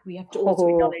back, we have to also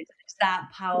acknowledge it's that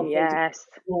powerful to move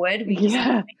forward. We just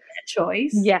have to make that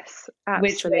choice. Yes, absolutely.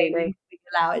 Which way we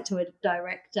allow it to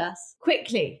direct us.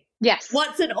 Quickly. Yes.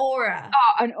 What's an aura?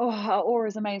 Our aura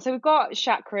is amazing. So we've got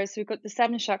chakras. So we've got the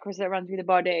 7 chakras that run through the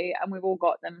body, and we've all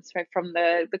got them. So from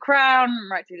the crown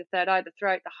right through the third eye, the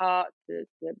throat, the heart, the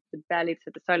belly,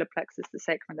 to the solar plexus, the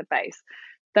sacrum, and the base.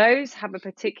 Those have a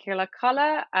particular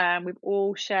color, and we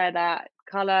all share that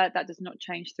color. That does not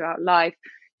change throughout life.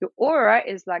 Your aura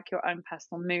is like your own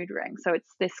personal mood ring. So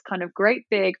it's this kind of great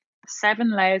big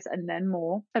 7 layers and then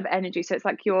more of energy. So it's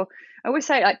like I always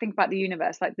say, like, think about the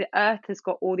universe, like the earth has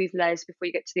got all these layers before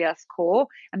you get to the earth's core,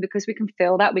 and because we can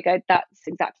feel that, we go, that's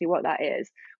exactly what that is.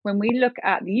 When we look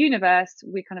at the universe,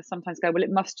 we kind of sometimes go, well,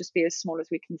 it must just be as small as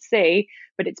we can see,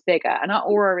 but it's bigger. And our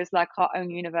aura is like our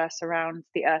own universe around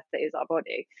the earth that is our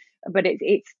body. But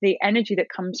it's the energy that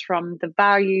comes from the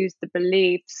values, the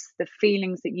beliefs, the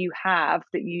feelings that you have,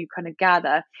 that you kind of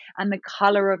gather, and the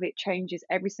color of it changes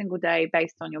every single day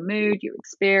based on your mood, your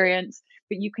experience.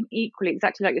 But you can equally,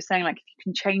 exactly like you're saying, like, if you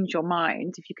can change your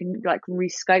mind, if you can like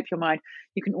rescope your mind,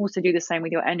 you can also do the same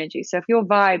with your energy. So if your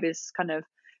vibe is kind of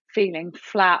feeling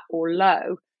flat or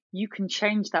low, you can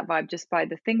change that vibe just by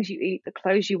the things you eat, the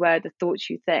clothes you wear, the thoughts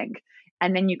you think.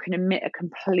 And then you can emit a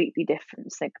completely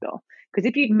different signal. Because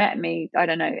if you'd met me, I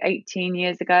don't know, 18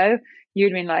 years ago,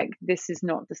 you'd been like, this is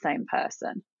not the same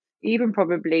person. Even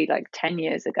probably like 10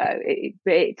 years ago.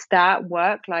 It's that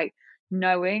work, like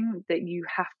knowing that you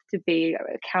have to be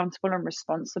accountable and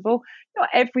responsible. Not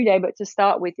every day, but to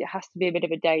start with, it has to be a bit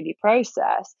of a daily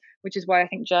process, which is why I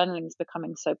think journaling is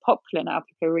becoming so popular now.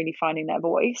 People are really finding their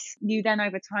voice. You then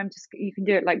over time, you can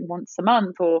do it like once a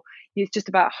month, or it's just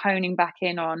about honing back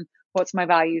in on, what's my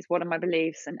values, what are my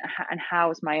beliefs, and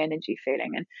how's my energy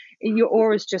feeling. And your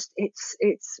aura is just,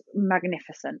 it's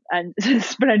magnificent and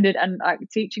splendid. And like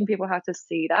teaching people how to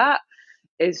see that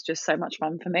is just so much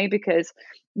fun for me, because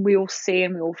we all see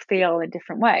and we all feel in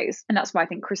different ways. And that's why I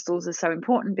think crystals are so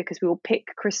important, because we all pick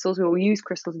crystals, we all use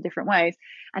crystals in different ways.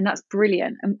 And that's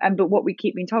brilliant. But what we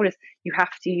keep being told is you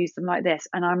have to use them like this.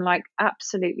 And I'm like,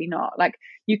 absolutely not. Like,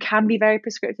 you can be very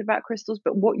prescriptive about crystals,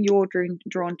 but what you're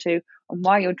drawn to and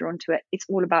why you're drawn to it, it's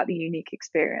all about the unique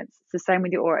experience. It's the same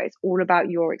with your aura. It's all about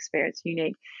your experience,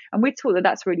 unique. And we're taught that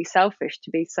that's really selfish,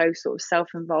 to be so sort of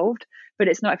self-involved, but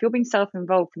it's not. If you're being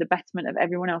self-involved for the betterment of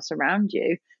everyone else around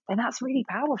you, then that's really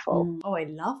powerful. Oh, I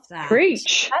love that.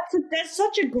 Preach. That's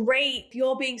such a great,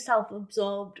 you're being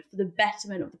self-absorbed for the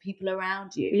betterment of the people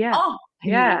around you. Yeah. Oh,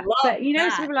 yeah. But you know,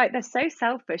 that. people are like, they're so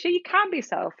selfish. Yeah, you can be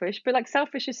selfish, but like,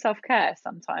 selfish is self-care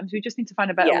sometimes. We just need to find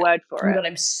a better word for it. But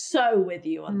I'm so with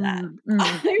you on that.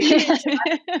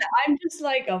 I'm just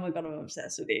like, oh my God, I'm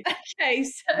obsessed with you. Okay,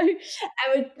 so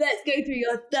let's go through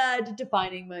your third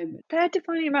defining moment. Third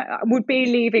defining moment would be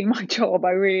leaving my job.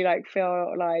 I really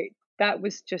feel like that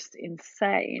was just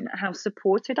insane how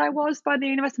supported I was by the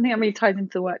universe. I think that really ties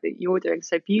into the work that you're doing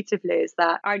so beautifully, is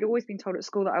that I'd always been told at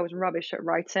school that I was rubbish at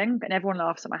writing, and everyone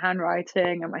laughs at my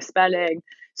handwriting and my spelling.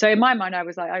 So in my mind, I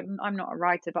was like, I'm not a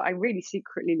writer, but I really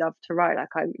secretly love to write.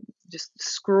 Like, I just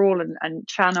scrawl and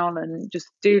channel and just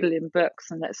doodle in books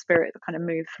and let spirit kind of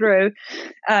move through.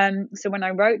 So when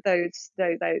I wrote that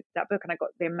book, and I got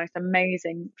the most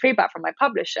amazing feedback from my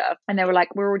publisher, and they were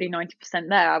like, we're already 90%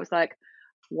 there. I was like,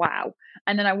 wow.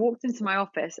 And then I walked into my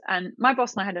office, and my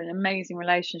boss and I had an amazing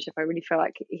relationship. I really feel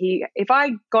like if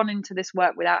I'd gone into this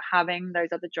work without having those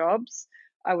other jobs,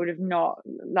 I would have not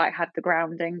had the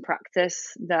grounding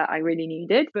practice that I really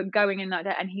needed. But going in that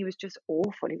day, and he was just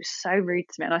awful. He was so rude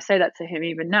to me. And I say that to him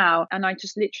even now. And I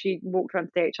just literally walked around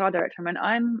to the HR director and went,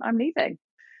 I'm leaving.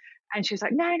 And she was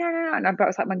like, no. And I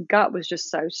was like, my gut was just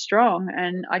so strong.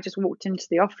 And I just walked into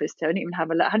the office. I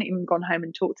hadn't even gone home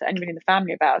and talked to anybody in the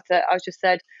family about it. I just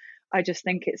said, I just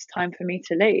think it's time for me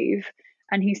to leave.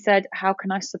 And he said, how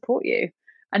can I support you?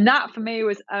 And that for me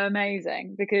was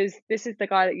amazing, because this is the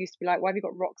guy that used to be like, why have you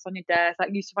got rocks on your desk? Like,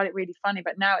 used to find it really funny.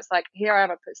 But now it's like, here I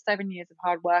have, I put 7 years of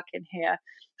hard work in here.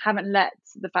 Haven't let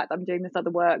the fact that I'm doing this other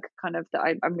work kind of that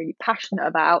I'm really passionate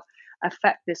about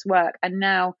affect this work. And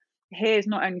now here's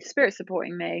not only spirit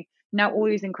supporting me, now all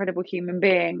these incredible human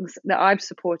beings that I've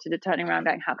supported are turning around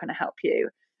going, how can I help you?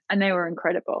 And they were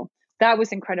incredible. That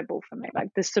was incredible for me. Like,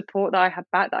 the support that I had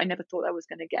back that I never thought I was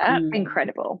going to get.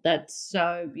 Incredible. That's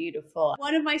so beautiful.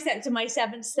 One of my steps in my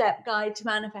 7-step guide to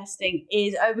manifesting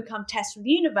is overcome tests from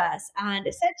the universe. And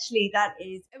essentially that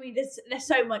is, I mean, there's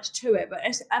so much to it, but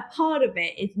a part of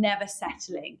it is never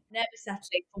settling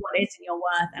for what is in your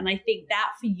worth. And I think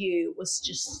that for you was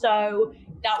just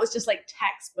that was just like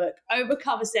textbook.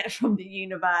 Overcome a test from the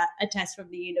universe,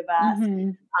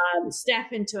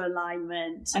 step into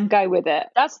alignment. And go with it.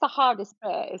 That's the hardest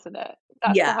bit, isn't it?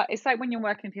 It's like when you're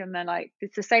working with people and they're like,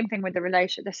 it's the same thing with the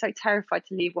relationship. They're so terrified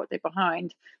to leave what's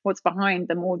behind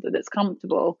them, or that's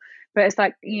comfortable. But it's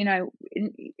like, you know,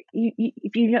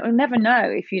 you'll never know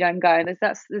if you don't go.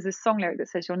 There's a song lyric that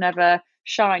says you'll never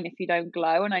shine if you don't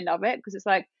glow. And I love it, because it's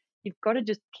like, you've got to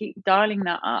just keep dialing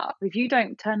that up. If you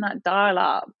don't turn that dial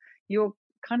up, you're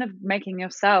kind of making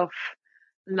yourself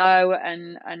low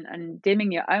and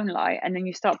dimming your own light, and then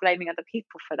you start blaming other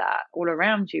people for that all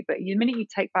around you. But the minute you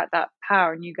take back that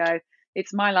power and you go,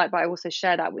 it's my light, but I also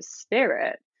share that with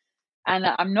spirit, and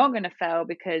I'm not going to fail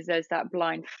because there's that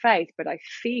blind faith, but I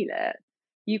feel it,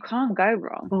 you can't go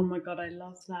wrong. Oh my God, I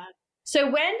love that. So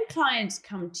when clients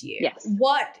come to you, yes,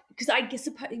 because I guess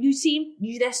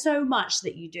there's so much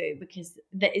that you do, because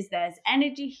there's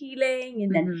energy healing,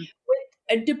 and then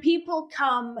do people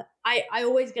come? I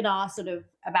always get asked sort of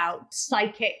about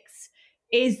psychics.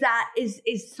 Is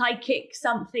psychic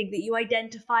something that you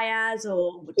identify as,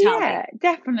 or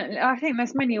definitely? I think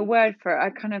there's many a word for it. I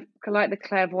kind of like the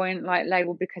clairvoyant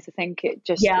label, because I think it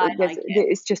just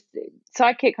it's just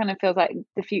psychic kind of feels like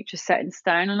the future's set in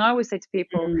stone. And I always say to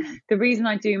people, the reason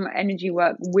I do my energy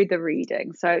work with a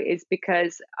reading is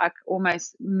because I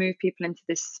almost move people into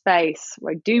this space,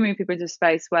 where I do move people into a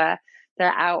space where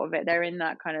they're out of it, they're in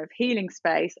that kind of healing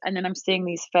space, and then I'm seeing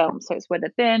these films, so it's where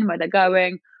they've been, where they're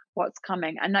going, what's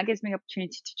coming, and that gives me the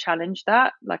opportunity to challenge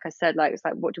that. Like I said, it's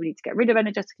like, what do we need to get rid of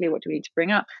energetically, what do we need to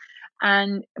bring up?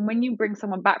 And when you bring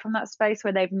someone back from that space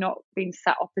where they've not been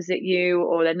sat opposite you,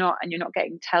 or they're not, and you're not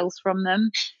getting tells from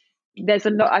them, there's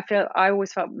a lot. I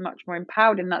always felt much more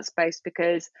empowered in that space,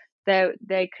 because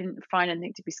they can find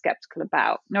anything to be skeptical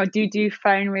about. Now, I do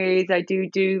phone reads. I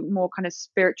do more kind of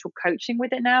spiritual coaching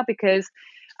with it now, because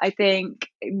I think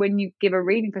when you give a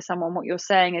reading for someone, what you're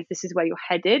saying is, this is where you're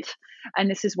headed, and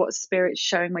this is what spirit's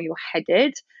showing where you're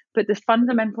headed. But the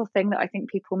fundamental thing that I think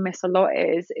people miss a lot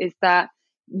is that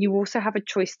you also have a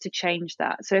choice to change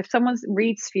that. So if someone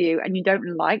reads for you and you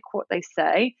don't like what they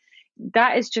say,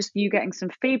 that is just you getting some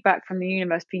feedback from the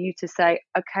universe for you to say,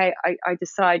 okay, I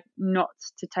decide not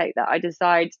to take that. I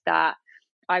decide that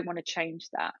I want to change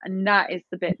that. And that is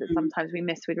the bit that sometimes we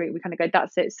miss with we kind of go,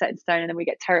 that's it, set in stone, and then we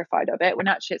get terrified of it, when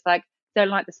actually it's like, don't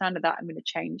like the sound of that, I'm going to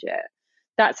change it.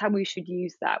 That's how we should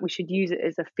use that. We should use it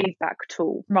as a feedback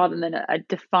tool rather than a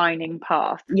defining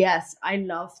path. Yes, I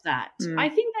love that. I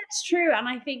think that's true. And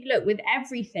I think, look, with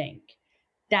everything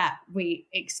that we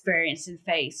experience and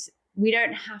face, we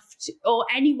don't have to, or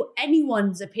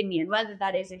anyone's opinion, whether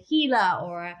that is a healer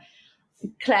or a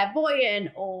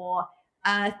clairvoyant or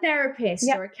a therapist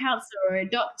or a counselor or a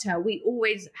doctor, we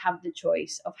always have the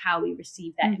choice of how we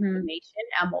receive that information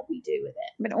and what we do with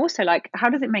it. But also, like, how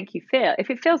does it make you feel? If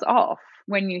it feels off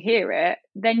when you hear it,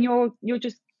 then you're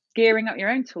just gearing up your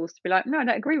own tools to be like, no, I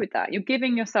don't agree with that. You're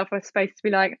giving yourself a space to be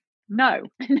like, no.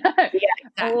 Yeah, exactly.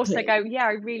 Or also go, yeah,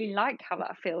 I really like how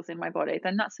that feels in my body.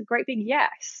 Then that's a great big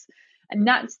yes. And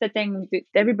that's the thing, that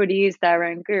everybody is their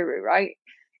own guru, right?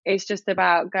 It's just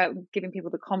about giving people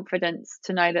the confidence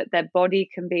to know that their body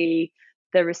can be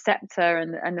the receptor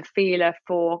and the feeler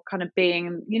for kind of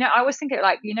being, I always think it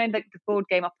like, like the board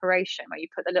game Operation, where you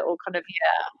put the little kind of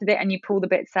bit and you pull the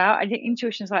bits out. I think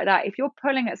intuition is like that. If you're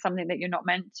pulling at something that you're not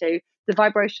meant to, the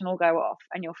vibration will go off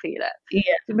and you'll feel it.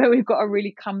 Yeah. But we've got to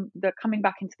really the coming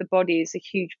back into the body is a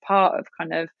huge part of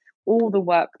kind of all the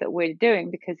work that we're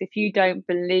doing, because if you don't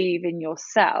believe in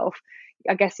yourself,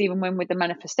 I guess even when with the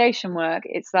manifestation work,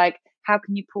 it's like, how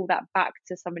can you pull that back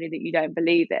to somebody that you don't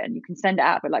believe in? You can send it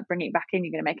out, but like bringing it back in,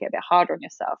 you're going to make it a bit harder on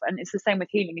yourself. And it's the same with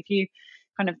healing. If you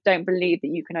kind of don't believe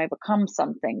that you can overcome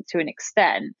something to an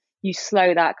extent, you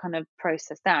slow that kind of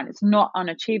process down. It's not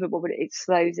unachievable, but it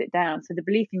slows it down. So the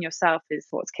belief in yourself is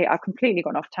what's key. I've completely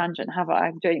gone off tangent, have I?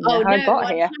 I don't know how I got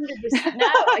 100%, here. No,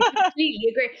 I completely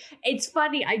agree. It's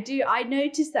funny. I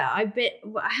noticed that I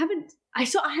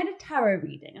had a tarot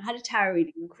reading. I had a tarot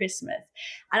reading on Christmas,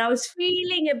 and I was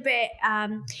feeling a bit. I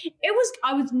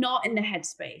was not in the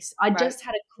headspace. I just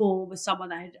had a call with someone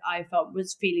that I felt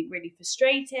was feeling really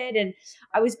frustrated, and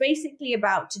I was basically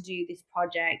about to do this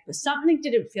project, but something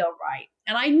didn't feel right,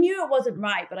 and I knew it wasn't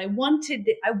right. But I wanted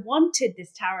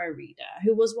this tarot reader,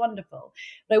 who was wonderful,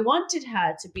 but I wanted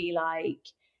her to be like,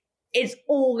 it's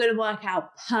all going to work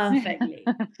out perfectly.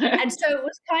 And so it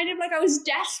was kind of like I was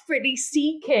desperately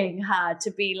seeking her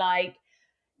to be like,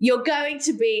 you're going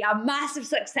to be a massive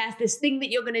success. This thing that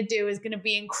you're going to do is going to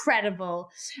be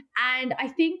incredible. And I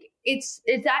think it's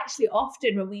actually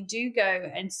often when we do go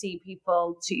and see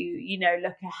people to,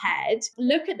 look ahead,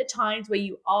 look at the times where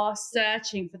you are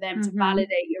searching for them to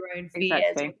validate your own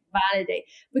fears, validate,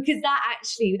 because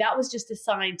that was just a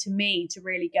sign to me to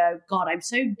really go, God, I'm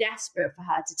so desperate for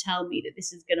her to tell me that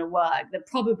this is going to work, that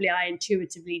probably I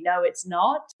intuitively know it's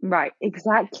not. Right,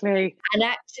 exactly. And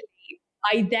actually,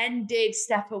 I then did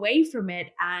step away from it,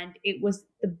 and it was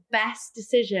the best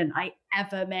decision I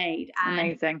ever made. And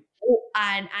amazing.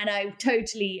 And I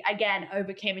totally, again,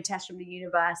 overcame a test from the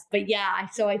universe. But yeah,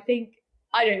 so I think,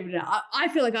 I don't even know. I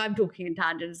feel like I'm talking in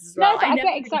tangents as well. No, I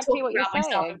get exactly what you're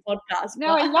saying. Podcasts, no,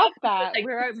 I love that. Like,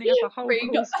 we're opening up a whole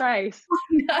cool space.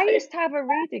 I used to have a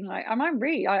reading, like, I might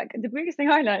read. The biggest thing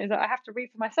I learned is that I have to read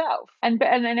for myself. And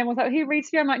then everyone's like, who reads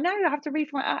for you? I'm like, no, I have to read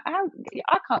for I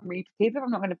can't read for people if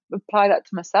I'm not going to apply that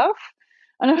to myself.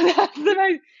 And that's the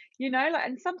most,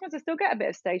 and sometimes I still get a bit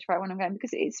of stage fright when I'm going,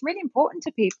 because it's really important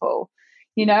to people,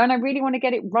 and I really want to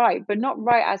get it right, but not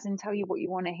right as in tell you what you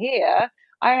want to hear.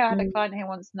 I had a client here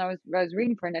once, and I was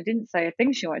reading for her, and I didn't say a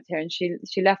thing she wanted to hear, and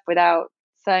she left without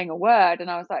saying a word.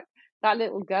 And I was like, that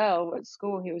little girl at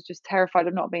school who was just terrified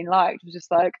of not being liked was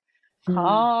just like, calm.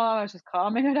 I was just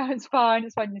calming her down. It's fine.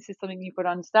 This is something you've got to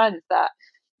understand, is that,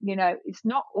 it's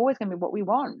not always going to be what we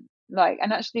want. Like,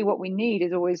 and actually what we need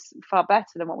is always far better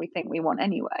than what we think we want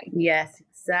anyway. Yes,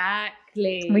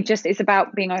 exactly. It's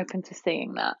about being open to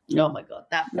seeing that. Oh my God,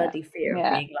 that bloody fear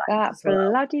of being that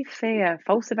bloody fear.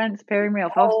 False events appearing real.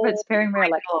 False events appearing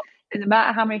real. Like, no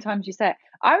matter how many times you say it.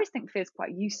 I always think fear is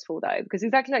quite useful though, because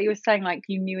exactly like you were saying, like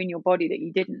you knew in your body that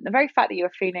you didn't. The very fact that you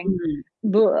were feeling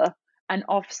blah and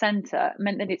off center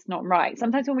meant that it's not right.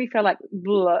 Sometimes when we feel like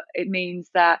blah, it means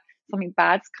that something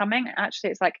bad's coming.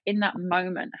 Actually, it's like, in that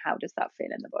moment, how does that feel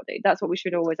in the body? That's what we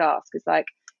should always ask. It's like,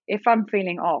 if I'm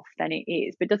feeling off, then it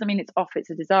is, but it doesn't mean it's off, it's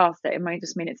a disaster. It might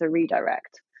just mean it's a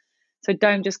redirect. So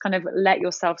don't just kind of let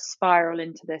yourself spiral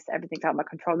into this, everything's out of my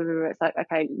control. It's like,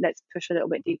 okay, let's push a little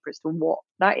bit deeper as to what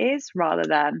that is rather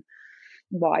than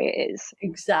why it is.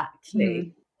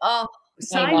 Exactly. Oh,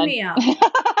 sign me up.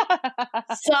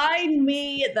 Sign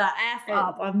me the F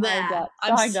up. I'm there.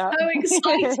 I'm so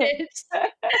excited.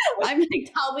 I'm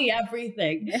like, tell me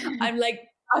everything. I'm like,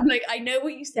 I know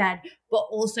what you said, but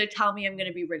also tell me I'm going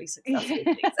to be really successful.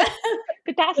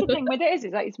 But that's the thing with it is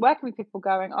like it's working with people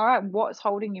going, all right, what's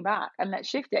holding you back? And let's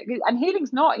shift it. And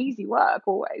healing's not easy work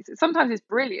always. Sometimes it's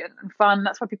brilliant and fun.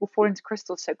 That's why people fall into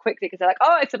crystals so quickly, because they're like,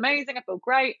 oh, it's amazing. I feel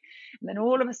great. And then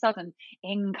all of a sudden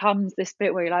in comes this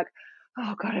bit where you're like,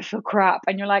 oh God, I feel crap.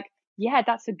 And you're like, yeah,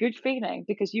 that's a good feeling,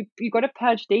 because you got to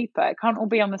purge deeper. It can't all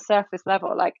be on the surface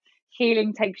level. Like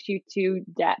healing takes you to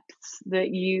depths that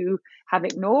you have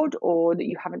ignored or that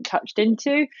you haven't touched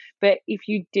into. But if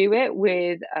you do it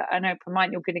with an open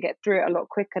mind, you're going to get through it a lot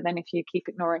quicker than if you keep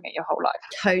ignoring it your whole life.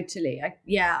 Totally.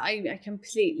 I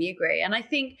completely agree. And I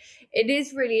think it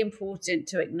is really important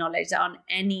to acknowledge that on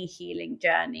any healing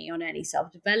journey, on any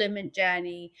self-development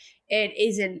journey, it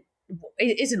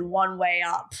isn't one way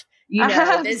up. You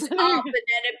know, there's up and then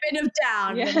a bit of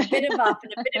down, and then a bit of up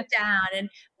and a bit of down.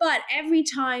 But every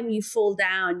time you fall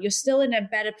down, you're still in a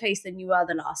better place than you were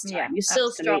the last time. Yeah, you're still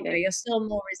absolutely. stronger. You're still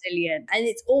more resilient. And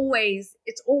it's always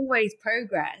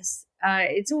progress.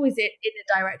 It's always in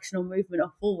a directional movement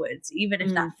or forwards, even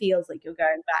if that feels like you're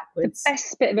going backwards. The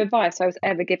best bit of advice I was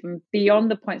ever given, beyond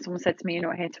the point someone said to me, you're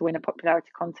not here to win a popularity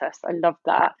contest. I love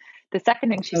that. The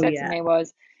second thing she said to me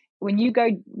was, when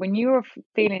you're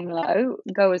feeling low,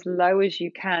 go as low as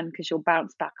you can, because you'll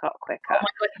bounce back up quicker. Oh my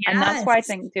God, yes. And that's why I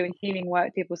think doing healing work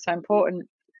with people is so important,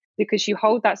 because you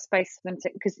hold that space for them to,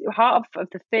 because part of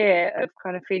the fear of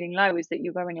kind of feeling low is that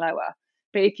you're going lower.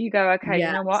 But if you go, okay, you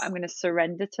know what, I'm going to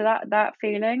surrender to that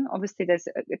feeling. Obviously, there's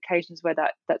occasions where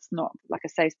that's not like a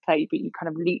safe place, but you kind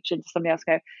of leech into somebody else,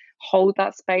 go, hold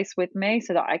that space with me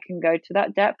so that I can go to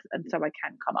that depth and so I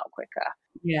can come up quicker.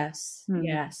 Yes.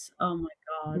 Oh my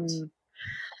God.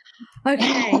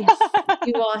 Okay.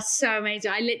 You are so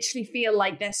amazing. I literally feel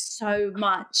like there's so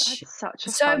much for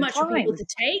people to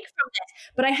take from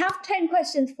this. But I have 10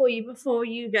 questions for you before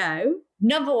you go.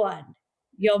 Number 1.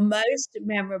 Your most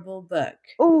memorable book.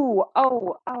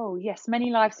 Oh, yes.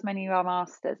 Many Lives, Many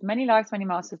Masters. Many Lives, Many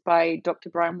Masters by Dr.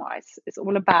 Brian Weiss. It's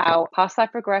all about past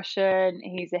life regression.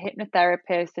 He's a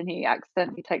hypnotherapist and he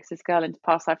accidentally takes this girl into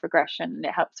past life regression, and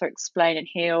it helps her explain and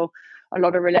heal a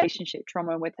lot of relationship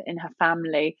trauma in her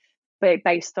family, but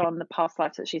based on the past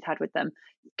lives that she's had with them.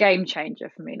 Game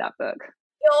changer for me, that book.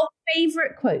 Your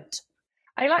favorite quote?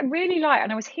 I really like,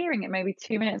 and I was hearing it maybe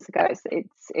 2 minutes ago.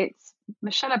 It's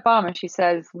Michelle Obama. She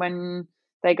says, when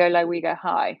they go low, we go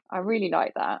high. I really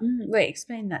like that. Wait,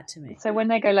 explain that to me. So when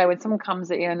they go low, when someone comes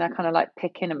at you and they're kind of like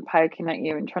picking and poking at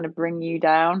you and trying to bring you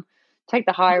down, take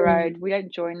the high road. We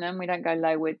don't join them. We don't go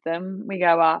low with them. We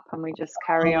go up and we just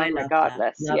carry on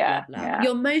regardless. Love.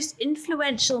 Your most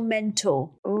influential mentor?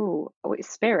 It's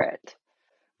Spirit.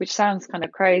 Which sounds kind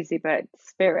of crazy, but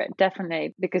Spirit,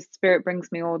 definitely, because Spirit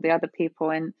brings me all the other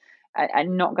people in,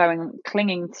 and not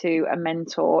clinging to a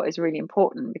mentor is really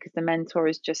important, because the mentor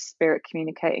is just Spirit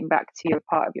communicating back to you a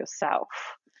part of yourself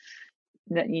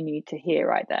that you need to hear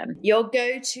right then. Your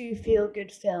go-to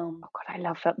feel-good film? Oh God, I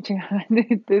love that.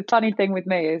 The funny thing with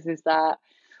me is that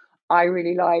I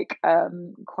really like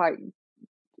quite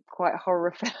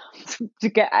horror films to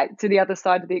get out to the other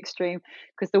side of the extreme,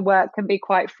 because the work can be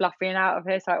quite fluffy and out of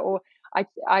here. So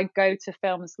I go to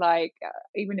films like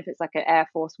even if it's like an Air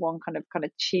Force One kind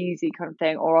of cheesy kind of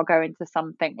thing, or I'll go into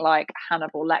something like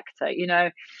Hannibal Lecter, you know.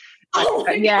 Oh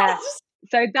my gosh.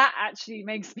 So that actually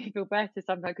makes me feel better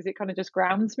sometimes, because it kind of just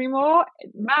grounds me more.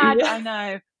 Mad, I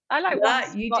know. I like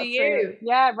that. You do you.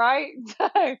 Yeah, right. So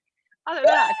I don't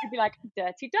know. I could be like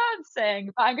Dirty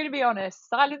Dancing, but I'm going to be honest.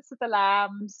 Silence of the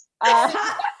Lambs.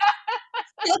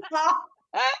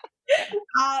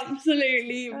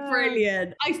 Absolutely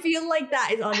brilliant. I feel like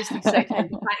that is honestly so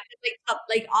tempting.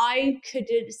 Like I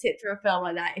couldn't sit through a film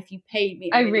like that if you paid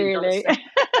me. Really?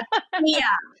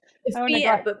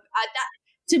 Yeah, but that.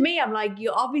 To me, I'm like,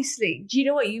 you obviously, do you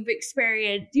know what you've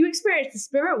experienced? You experienced the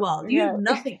spirit world. You have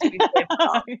nothing to be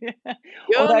about.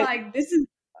 You're like, this is.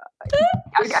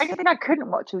 The only thing I couldn't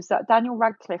watch was that Daniel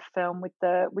Radcliffe film with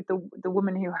the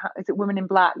woman who is it Woman in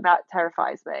Black. That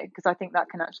terrifies me, because I think that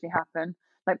can actually happen.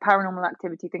 Like Paranormal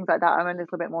Activity, things like that, I'm a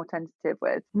little bit more tentative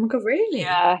with. Oh my God, really?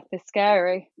 Yeah, they're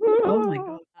scary. Oh my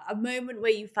God. A moment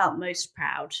where you felt most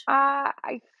proud?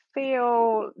 I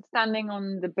feel standing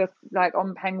on the book, like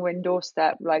on Penguin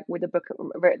doorstep, like with a book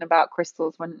written about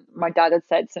crystals, when my dad had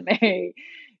said to me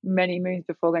many moons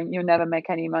before, going, "You'll never make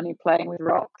any money playing with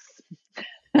rocks."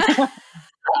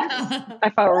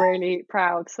 I felt really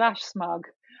proud / smug.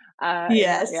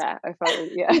 Yes. Yeah, I felt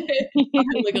really, yeah. Oh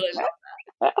my God, I love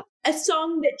A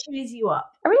song that cheers you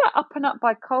up. I really like Up and Up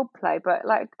by Coldplay, but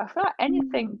like I feel like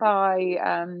anything by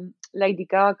Lady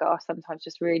Gaga sometimes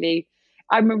just really.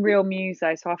 I'm a real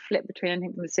muso, so I flip between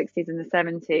anything from the 60s and the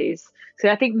 70s. So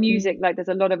I think music, like there's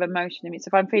a lot of emotion in it. So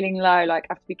if I'm feeling low, like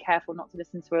I have to be careful not to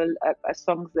listen to a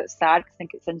song that's sad because I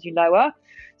think it sends you lower.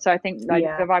 So I think like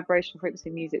the vibrational frequency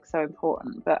of music is so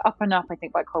important. But Up and Up, I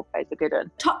think by Coldplay is a good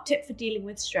one. Top tip for dealing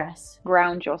with stress.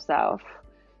 Ground yourself.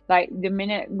 Like the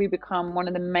minute we become, one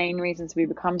of the main reasons we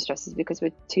become stressed is because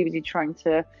we're too busy trying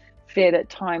to fear that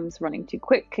time's running too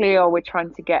quickly, or we're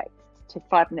trying to get to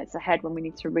 5 minutes ahead when we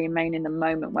need to remain in the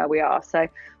moment where we are. So I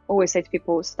always say to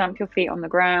people, stamp your feet on the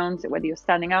ground, whether you're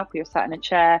standing up or you're sat in a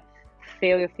chair,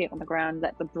 feel your feet on the ground,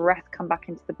 let the breath come back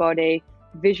into the body,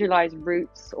 visualize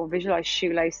roots or visualize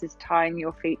shoelaces tying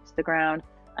your feet to the ground,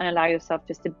 and allow yourself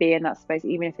just to be in that space,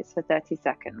 even if it's for 30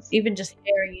 seconds. Even just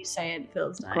hearing you say it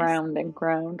feels nice.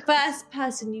 Ground. First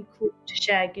person you called to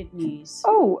share good news?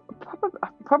 Oh,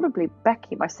 probably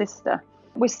Becky, my sister.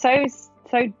 We're so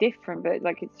different, but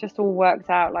like it's just all worked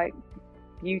out like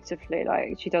beautifully.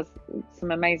 Like she does some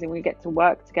amazing, we get to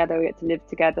work together, we get to live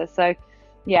together. So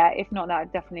yeah, if not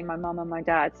that, definitely my mum and my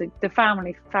dad. So the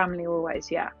family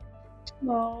always.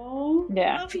 Oh,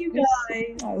 yeah, love you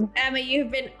guys. Emma,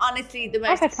 you've been honestly the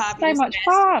most fabulous. I've had so much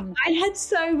fun. I had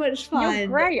so much fun. You're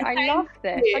great. I love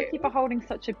this. Thank you for holding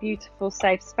such a beautiful,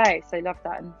 safe space. I love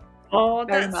that. Oh,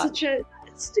 that's such a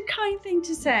kind thing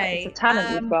to say. It's a talent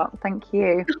you've got. Thank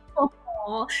you.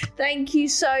 Oh, thank you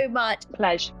so much.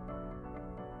 Pleasure.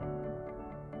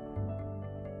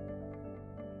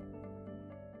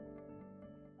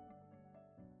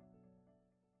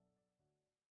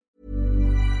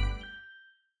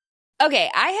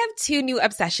 Okay, I have 2 new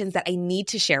obsessions that I need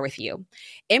to share with you.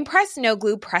 Impress No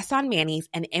Glue Press-On Manis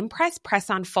and Impress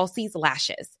Press-On Falsies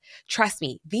Lashes. Trust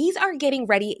me, these are getting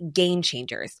ready game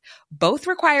changers. Both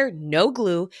require no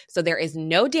glue, so there is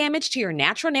no damage to your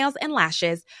natural nails and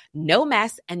lashes, no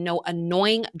mess, and no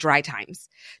annoying dry times.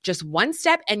 Just one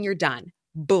step and you're done.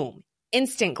 Boom.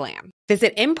 Instant glam.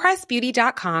 Visit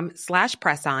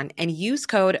impressbeauty.com/presson and use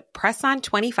code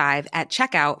PRESSON25 at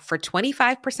checkout for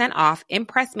 25% off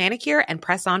Impress Manicure and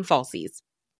Press-On Falsies.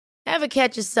 Ever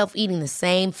catch yourself eating the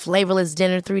same flavorless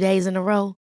dinner 3 days in a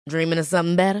row? Dreaming of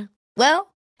something better?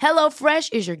 Well,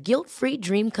 HelloFresh is your guilt-free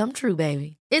dream come true,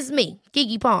 baby. It's me,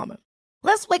 Keke Palmer.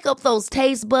 Let's wake up those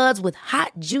taste buds with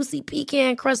hot, juicy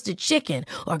pecan-crusted chicken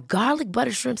or garlic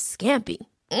butter shrimp scampi.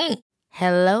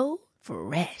 Hello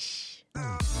Fresh.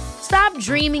 Stop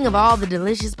dreaming of all the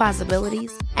delicious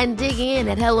possibilities and dig in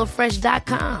at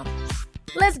HelloFresh.com.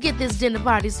 Let's get this dinner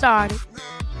party started.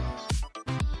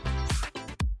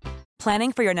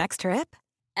 Planning for your next trip?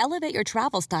 Elevate your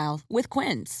travel style with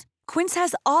Quince. Quince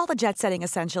has all the jet-setting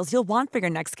essentials you'll want for your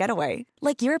next getaway,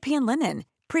 like European linen,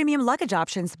 premium luggage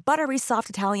options, buttery soft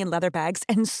Italian leather bags,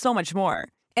 and so much more.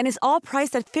 And is all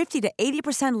priced at 50 to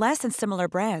 80% less than similar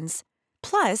brands.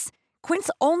 Plus,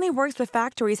 Quince only works with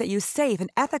factories that use safe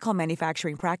and ethical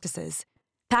manufacturing practices.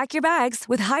 Pack your bags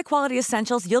with high-quality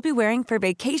essentials you'll be wearing for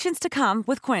vacations to come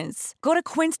with Quince. Go to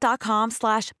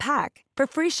quince.com/pack for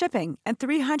free shipping and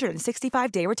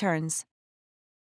 365-day returns.